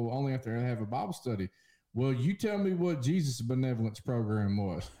people only after they have a Bible study. Well, you tell me what Jesus' benevolence program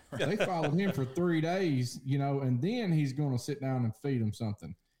was. They followed him for 3 days, and then he's going to sit down and feed them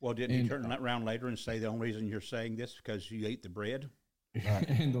something. well, didn't he turn that around later and say the only reason you're saying this is because you ate the bread?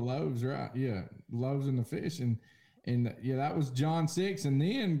 And the loaves, right? Yeah, loaves and the fish, and yeah, that was John 6. And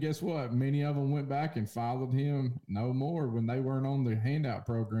then guess what? Many of them went back and followed him no more when they weren't on the handout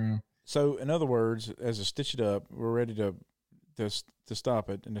program. So, in other words, as I stitch it up, we're ready to stop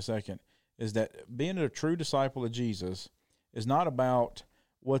it in a second, is that being a true disciple of Jesus is not about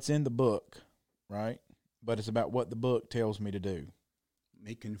what's in the book, right? But it's about what the book tells me to do.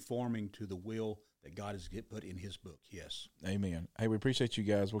 Me conforming to the will that God has put in his book, yes. Amen. Hey, we appreciate you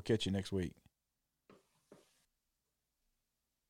guys. We'll catch you next week.